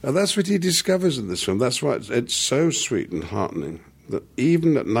 And that's what he discovers in this film. That's why it's so sweet and heartening that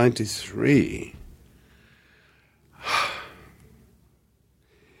even at 93,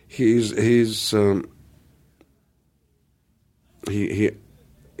 he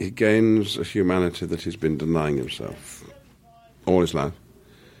gains a humanity that he's been denying himself all his life.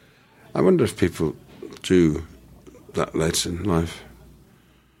 I wonder if people do that late in life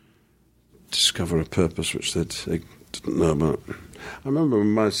discover a purpose which they didn't know about. I remember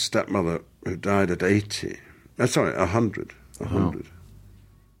when my stepmother, who died at 100, Wow.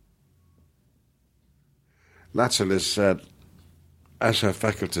 latterly said, as her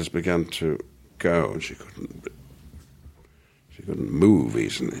faculties began to go, and she couldn't move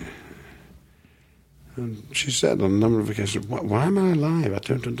easily, and she said on a number of occasions, why am I alive? I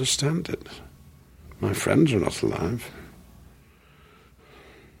don't understand it. My friends are not alive.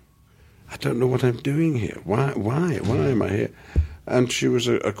 I don't know what I'm doing here. Why am I here? And she was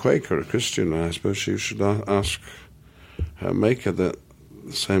a Quaker, a Christian, and I suppose she should ask her maker the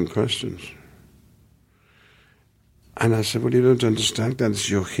same questions. And I said, well, you don't understand that.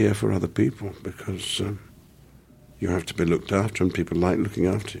 You're here for other people because you have to be looked after, and people like looking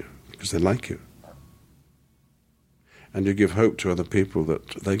after you because they like you. And you give hope to other people that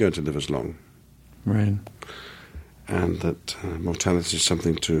they're going to live as long. Right. And that mortality is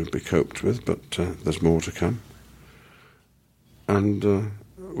something to be coped with, but there's more to come. And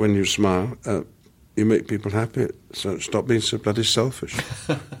when you smile, you make people happy, so stop being so bloody selfish.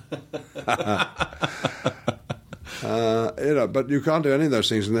 But you can't do any of those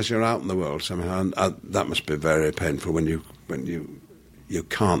things unless you're out in the world somehow, and that must be very painful when you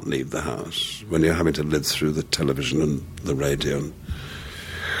can't leave the house, when you're having to live through the television and the radio and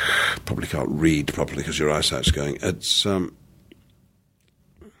probably can't read properly because your eyesight's going. It's human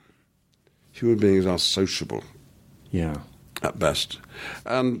beings are sociable. Yeah. at best.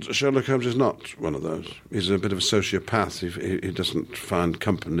 And Sherlock Holmes is not one of those. He's a bit of a sociopath. He doesn't find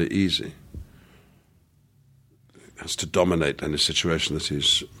company easy. He has to dominate any situation that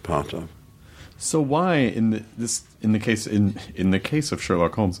he's part of. So why in the case of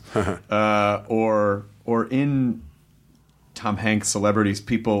Sherlock Holmes, or in Tom Hanks, celebrities,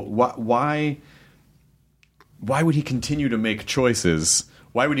 people, why would he continue to make choices?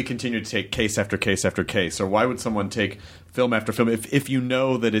 Why would he continue to take case after case after case? Or why would someone take film after film if you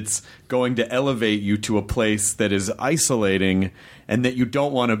know that it's going to elevate you to a place that is isolating and that you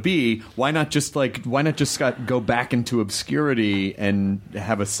don't want to be? Why not just go back into obscurity and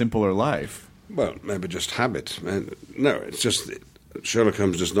have a simpler life? Well, maybe just habit. No, it's just Sherlock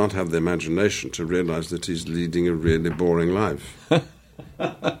Holmes does not have the imagination to realize that he's leading a really boring life.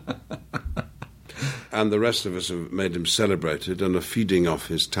 And the rest of us have made him celebrated and are feeding off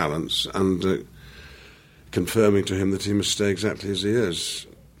his talents and confirming to him that he must stay exactly as he is.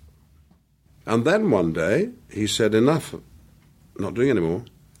 And then one day he said, enough, not doing any more,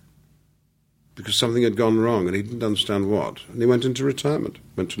 because something had gone wrong and he didn't understand what. And he went into retirement,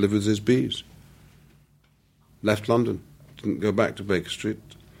 went to live with his bees. Left London, didn't go back to Baker Street.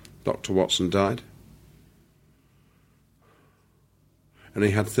 Dr. Watson died. And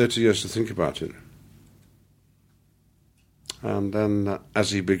he had 30 years to think about it. And then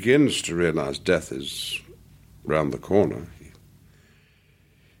as he begins to realize death is round the corner,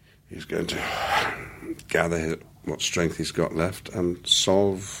 he's going to gather what strength he's got left and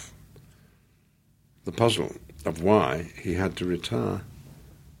solve the puzzle of why he had to retire.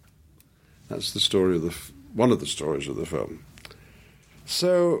 That's the story of one of the stories of the film.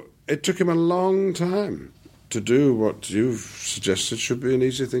 So it took him a long time to do what you've suggested should be an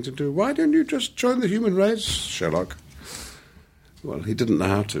easy thing to do. Why don't you just join the human race, Sherlock? Well, he didn't know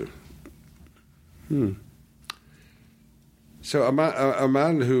how to. So a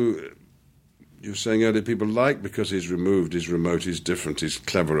man who you were saying earlier people like because he's removed, he's remote, he's different, he's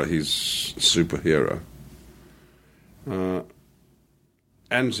cleverer, he's a superhero,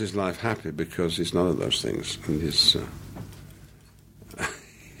 ends his life happy because he's none of those things, and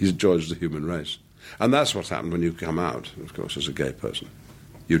he enjoys the human race. And that's what's happened when you come out, of course, as a gay person.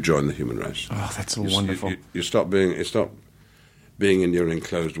 You join the human race. Oh, that's so wonderful. You stop being in your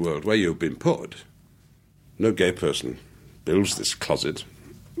enclosed world where you've been put. No gay person builds this closet.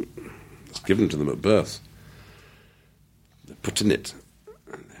 It's given to them at birth. They're put in it.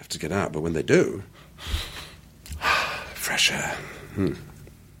 And they have to get out, but when they do, fresh air.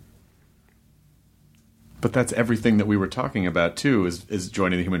 But that's everything that we were talking about, too, is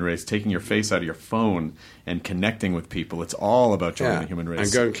joining the human race, taking your face out of your phone and connecting with people. It's all about joining the human race.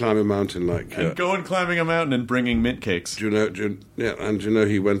 And go and climb a mountain climbing a mountain and bringing mint cakes. Do you know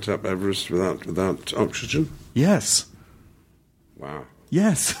he went up Everest without oxygen? Yes. Wow.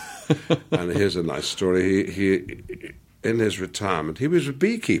 Yes. And here's a nice story. He in his retirement, he was a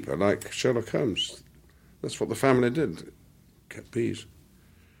beekeeper like Sherlock Holmes. That's what the family did. Kept bees.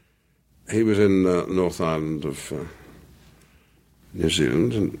 He was in North Island of New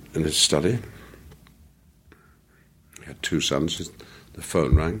Zealand in his study. He had 2 sons. The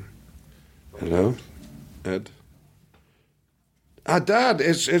phone rang. Hello, Ed. Dad,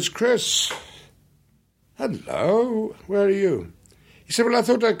 it's Chris. Hello, where are you? He said, well, I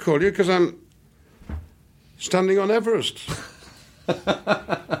thought I'd call you because I'm standing on Everest.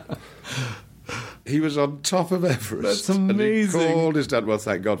 He was on top of Everest. That's amazing. And he called his dad. Well,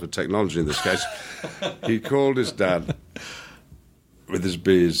 thank God for technology in this case. He called his dad with his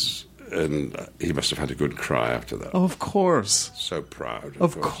bees, and he must have had a good cry after that. Oh, of course. So proud.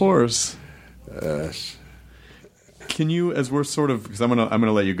 Of course. Yes. Can you, as we're sort of, because I'm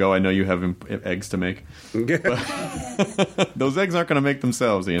gonna let you go. I know you have eggs to make. Those eggs aren't going to make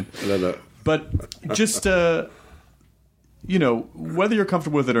themselves, Ian. No. But just. Whether you're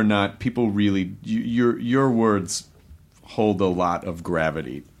comfortable with it or not, people really your words hold a lot of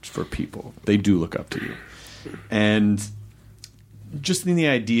gravity for people. They do look up to you, and just in the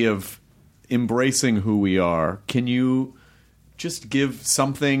idea of embracing who we are, can you just give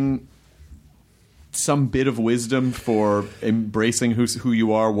some bit of wisdom for embracing who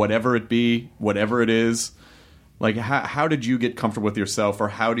you are, whatever it be, whatever it is? Like, how did you get comfortable with yourself, or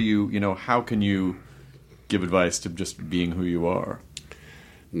how do you, how can you give advice to just being who you are?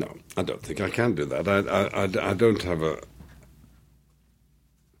 No, I don't think I can do that. I don't have a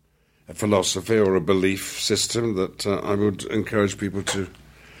philosophy or a belief system that I would encourage people to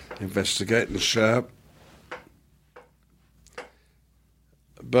investigate and share.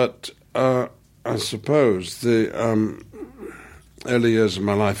 But I suppose the early years of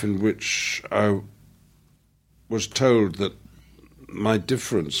my life in which I was told that my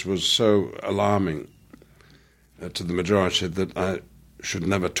difference was so alarming to the majority that I should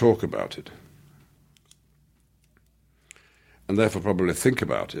never talk about it, and therefore probably think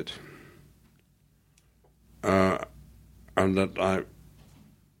about it, and that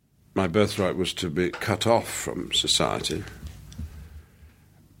my birthright was to be cut off from society,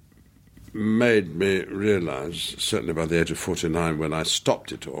 made me realise, certainly by the age of 49, when I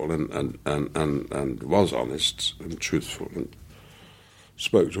stopped it all and was honest and truthful and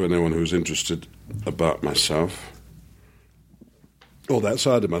spoke to anyone who was interested about myself, or that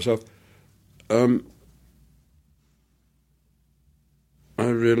side of myself, I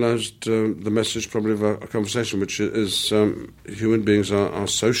realised the message probably of a conversation, which is human beings are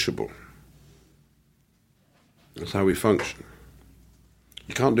sociable. That's how we function.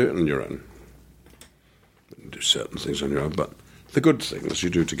 You can't do it on your own. You can do certain things on your own, but the good things you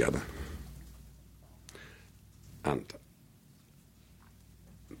do together. And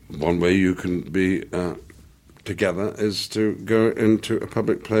one way you can be together is to go into a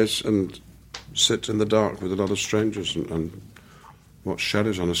public place and sit in the dark with a lot of strangers and watch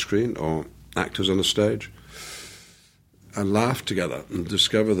shadows on a screen or actors on a stage and laugh together and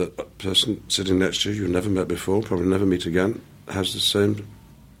discover that a person sitting next to you you've never met before, probably never meet again, has the same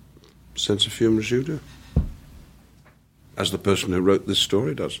sense of humour as you do, as the person who wrote this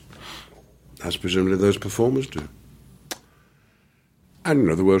story does, as presumably those performers do. And,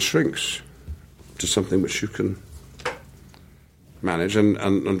 the world shrinks to something which you can manage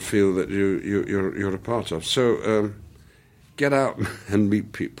and feel that you're a part of. So get out and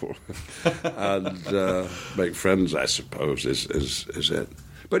meet people and make friends, I suppose, is it.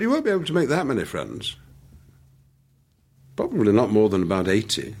 But you won't be able to make that many friends. Probably not more than about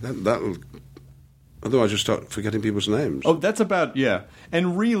 80. That'll. Otherwise, you start forgetting people's names. Oh, that's about, yeah.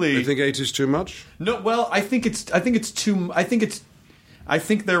 And really, you think 80 is too much? No. Well, I think it's too. I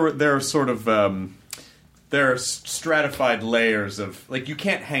think there are sort of there are stratified layers of, like, you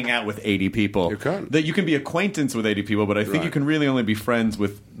can't hang out with 80 people. You can't. That you can be acquaintance with 80 people, but I think you can really only be friends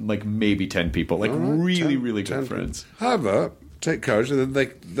with like maybe 10 people, like really good friends. However, take courage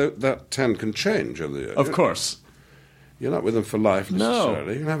that 10 can change over the years. Of course. You're not with them for life necessarily.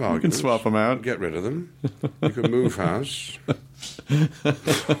 No. You can have arguments. You can swap them out. Get rid of them. You can move house.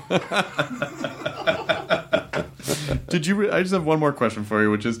 Did you? I just have one more question for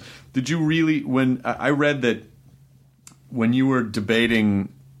you, which is: did you really? When I read that, when you were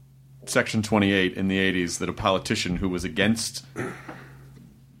debating Section 28 in the 80s, that a politician who was against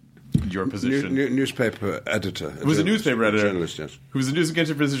your position, newspaper editor, it was a newspaper editor, journalist, yes, who was against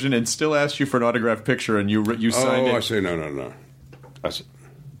your position, and still asked you for an autographed picture, and you signed it. Oh, I see. No. That's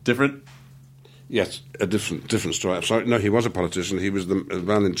different. Yes, a different story. I'm sorry. No, he was a politician. He was the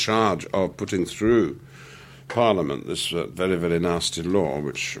man in charge of putting through Parliament this very, very nasty law,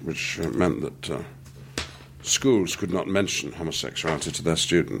 which meant that schools could not mention homosexuality to their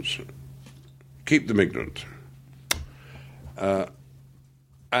students, keep them ignorant.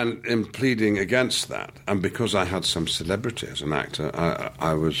 And in pleading against that, and because I had some celebrity as an actor,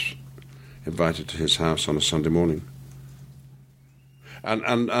 I was invited to his house on a Sunday morning.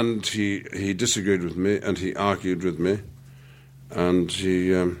 And he disagreed with me, and he argued with me, and he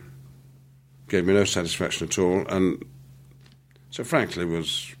gave me no satisfaction at all, and so frankly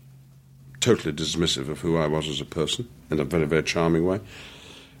was totally dismissive of who I was as a person in a very, very charming way.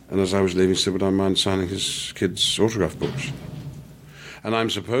 And as I was leaving, he said, would I mind signing his kids' autograph books? And I'm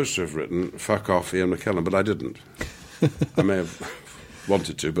supposed to have written, fuck off Ian McKellen, but I didn't. I may have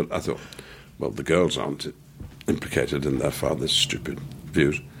wanted to, but I thought, well, the girls aren't implicated in their father's stupid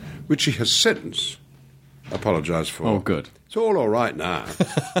views, which he has since apologised for. Oh, good. It's all right now.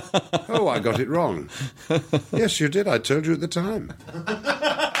 Oh, I got it wrong. Yes, you did. I told you at the time.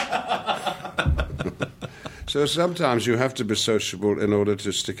 So sometimes you have to be sociable in order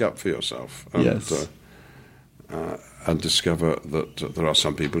to stick up for yourself. And, yes. And discover that there are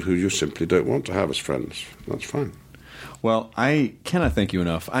some people who you simply don't want to have as friends. That's fine. Well, I cannot thank you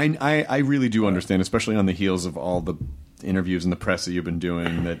enough. I really do understand, especially on the heels of all the interviews in the press that you've been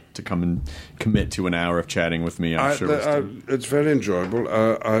doing, that to come and commit to an hour of chatting with me, I'm sure. It's very enjoyable.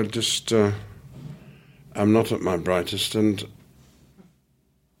 I just, I'm not at my brightest, and,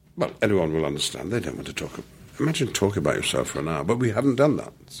 well, anyone will understand. They don't want to talk. Imagine talking about yourself for an hour, but we haven't done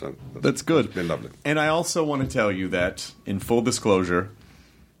that. So that's good. It's been lovely. And I also want to tell you that, in full disclosure,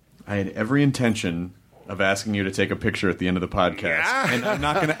 I had every intention of asking you to take a picture at the end of the podcast, and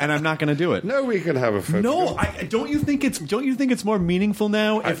I'm not gonna do it. No, we can have a photo. No, don't you think it's more meaningful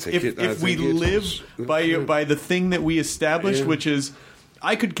now if we live by the thing that we established, which is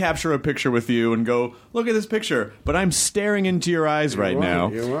I could capture a picture with you and go, look at this picture, but I'm staring into your eyes right now.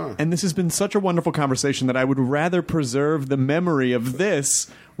 You are. And this has been such a wonderful conversation that I would rather preserve the memory of this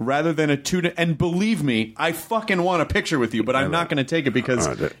rather than and believe me, I fucking want a picture with you, but I'm not going to take it because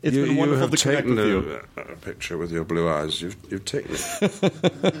it's been wonderful to connect with you. You have taken a picture with your blue eyes. You've taken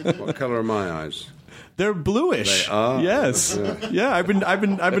it. What colour are my eyes? They're bluish. They are. Yes. Yeah. I've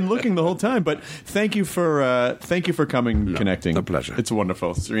been looking the whole time. But thank you for coming, connecting. A pleasure. It's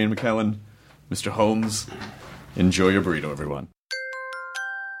wonderful. Sir Ian McKellen, Mr. Holmes. Enjoy your burrito, everyone.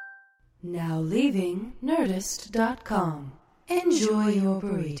 Now leaving Nerdist.com. Enjoy your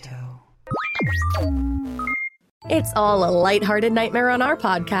burrito. It's all a lighthearted nightmare on our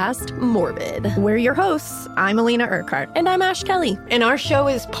podcast, Morbid. We're your hosts. I'm Alina Urquhart. And I'm Ash Kelly. And our show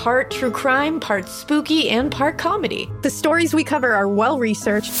is part true crime, part spooky, and part comedy. The stories we cover are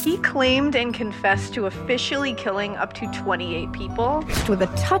well-researched. He claimed and confessed to officially killing up to 28 people. With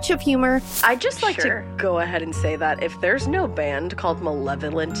a touch of humor. I'd just like to go ahead and say that if there's no band called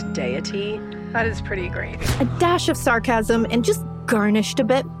Malevolent Deity, that is pretty great. A dash of sarcasm and just garnished a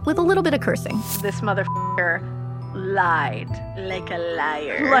bit with a little bit of cursing. This motherfucker lied like a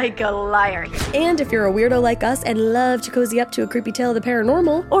liar. Like a liar. And if you're a weirdo like us and love to cozy up to a creepy tale of the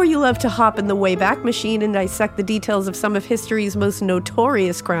paranormal, or you love to hop in the Wayback Machine and dissect the details of some of history's most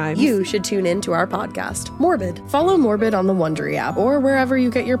notorious crimes, you should tune in to our podcast, Morbid. Follow Morbid on the Wondery app or wherever you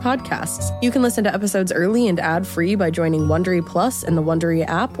get your podcasts. You can listen to episodes early and ad-free by joining Wondery Plus in the Wondery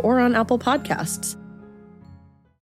app or on Apple Podcasts.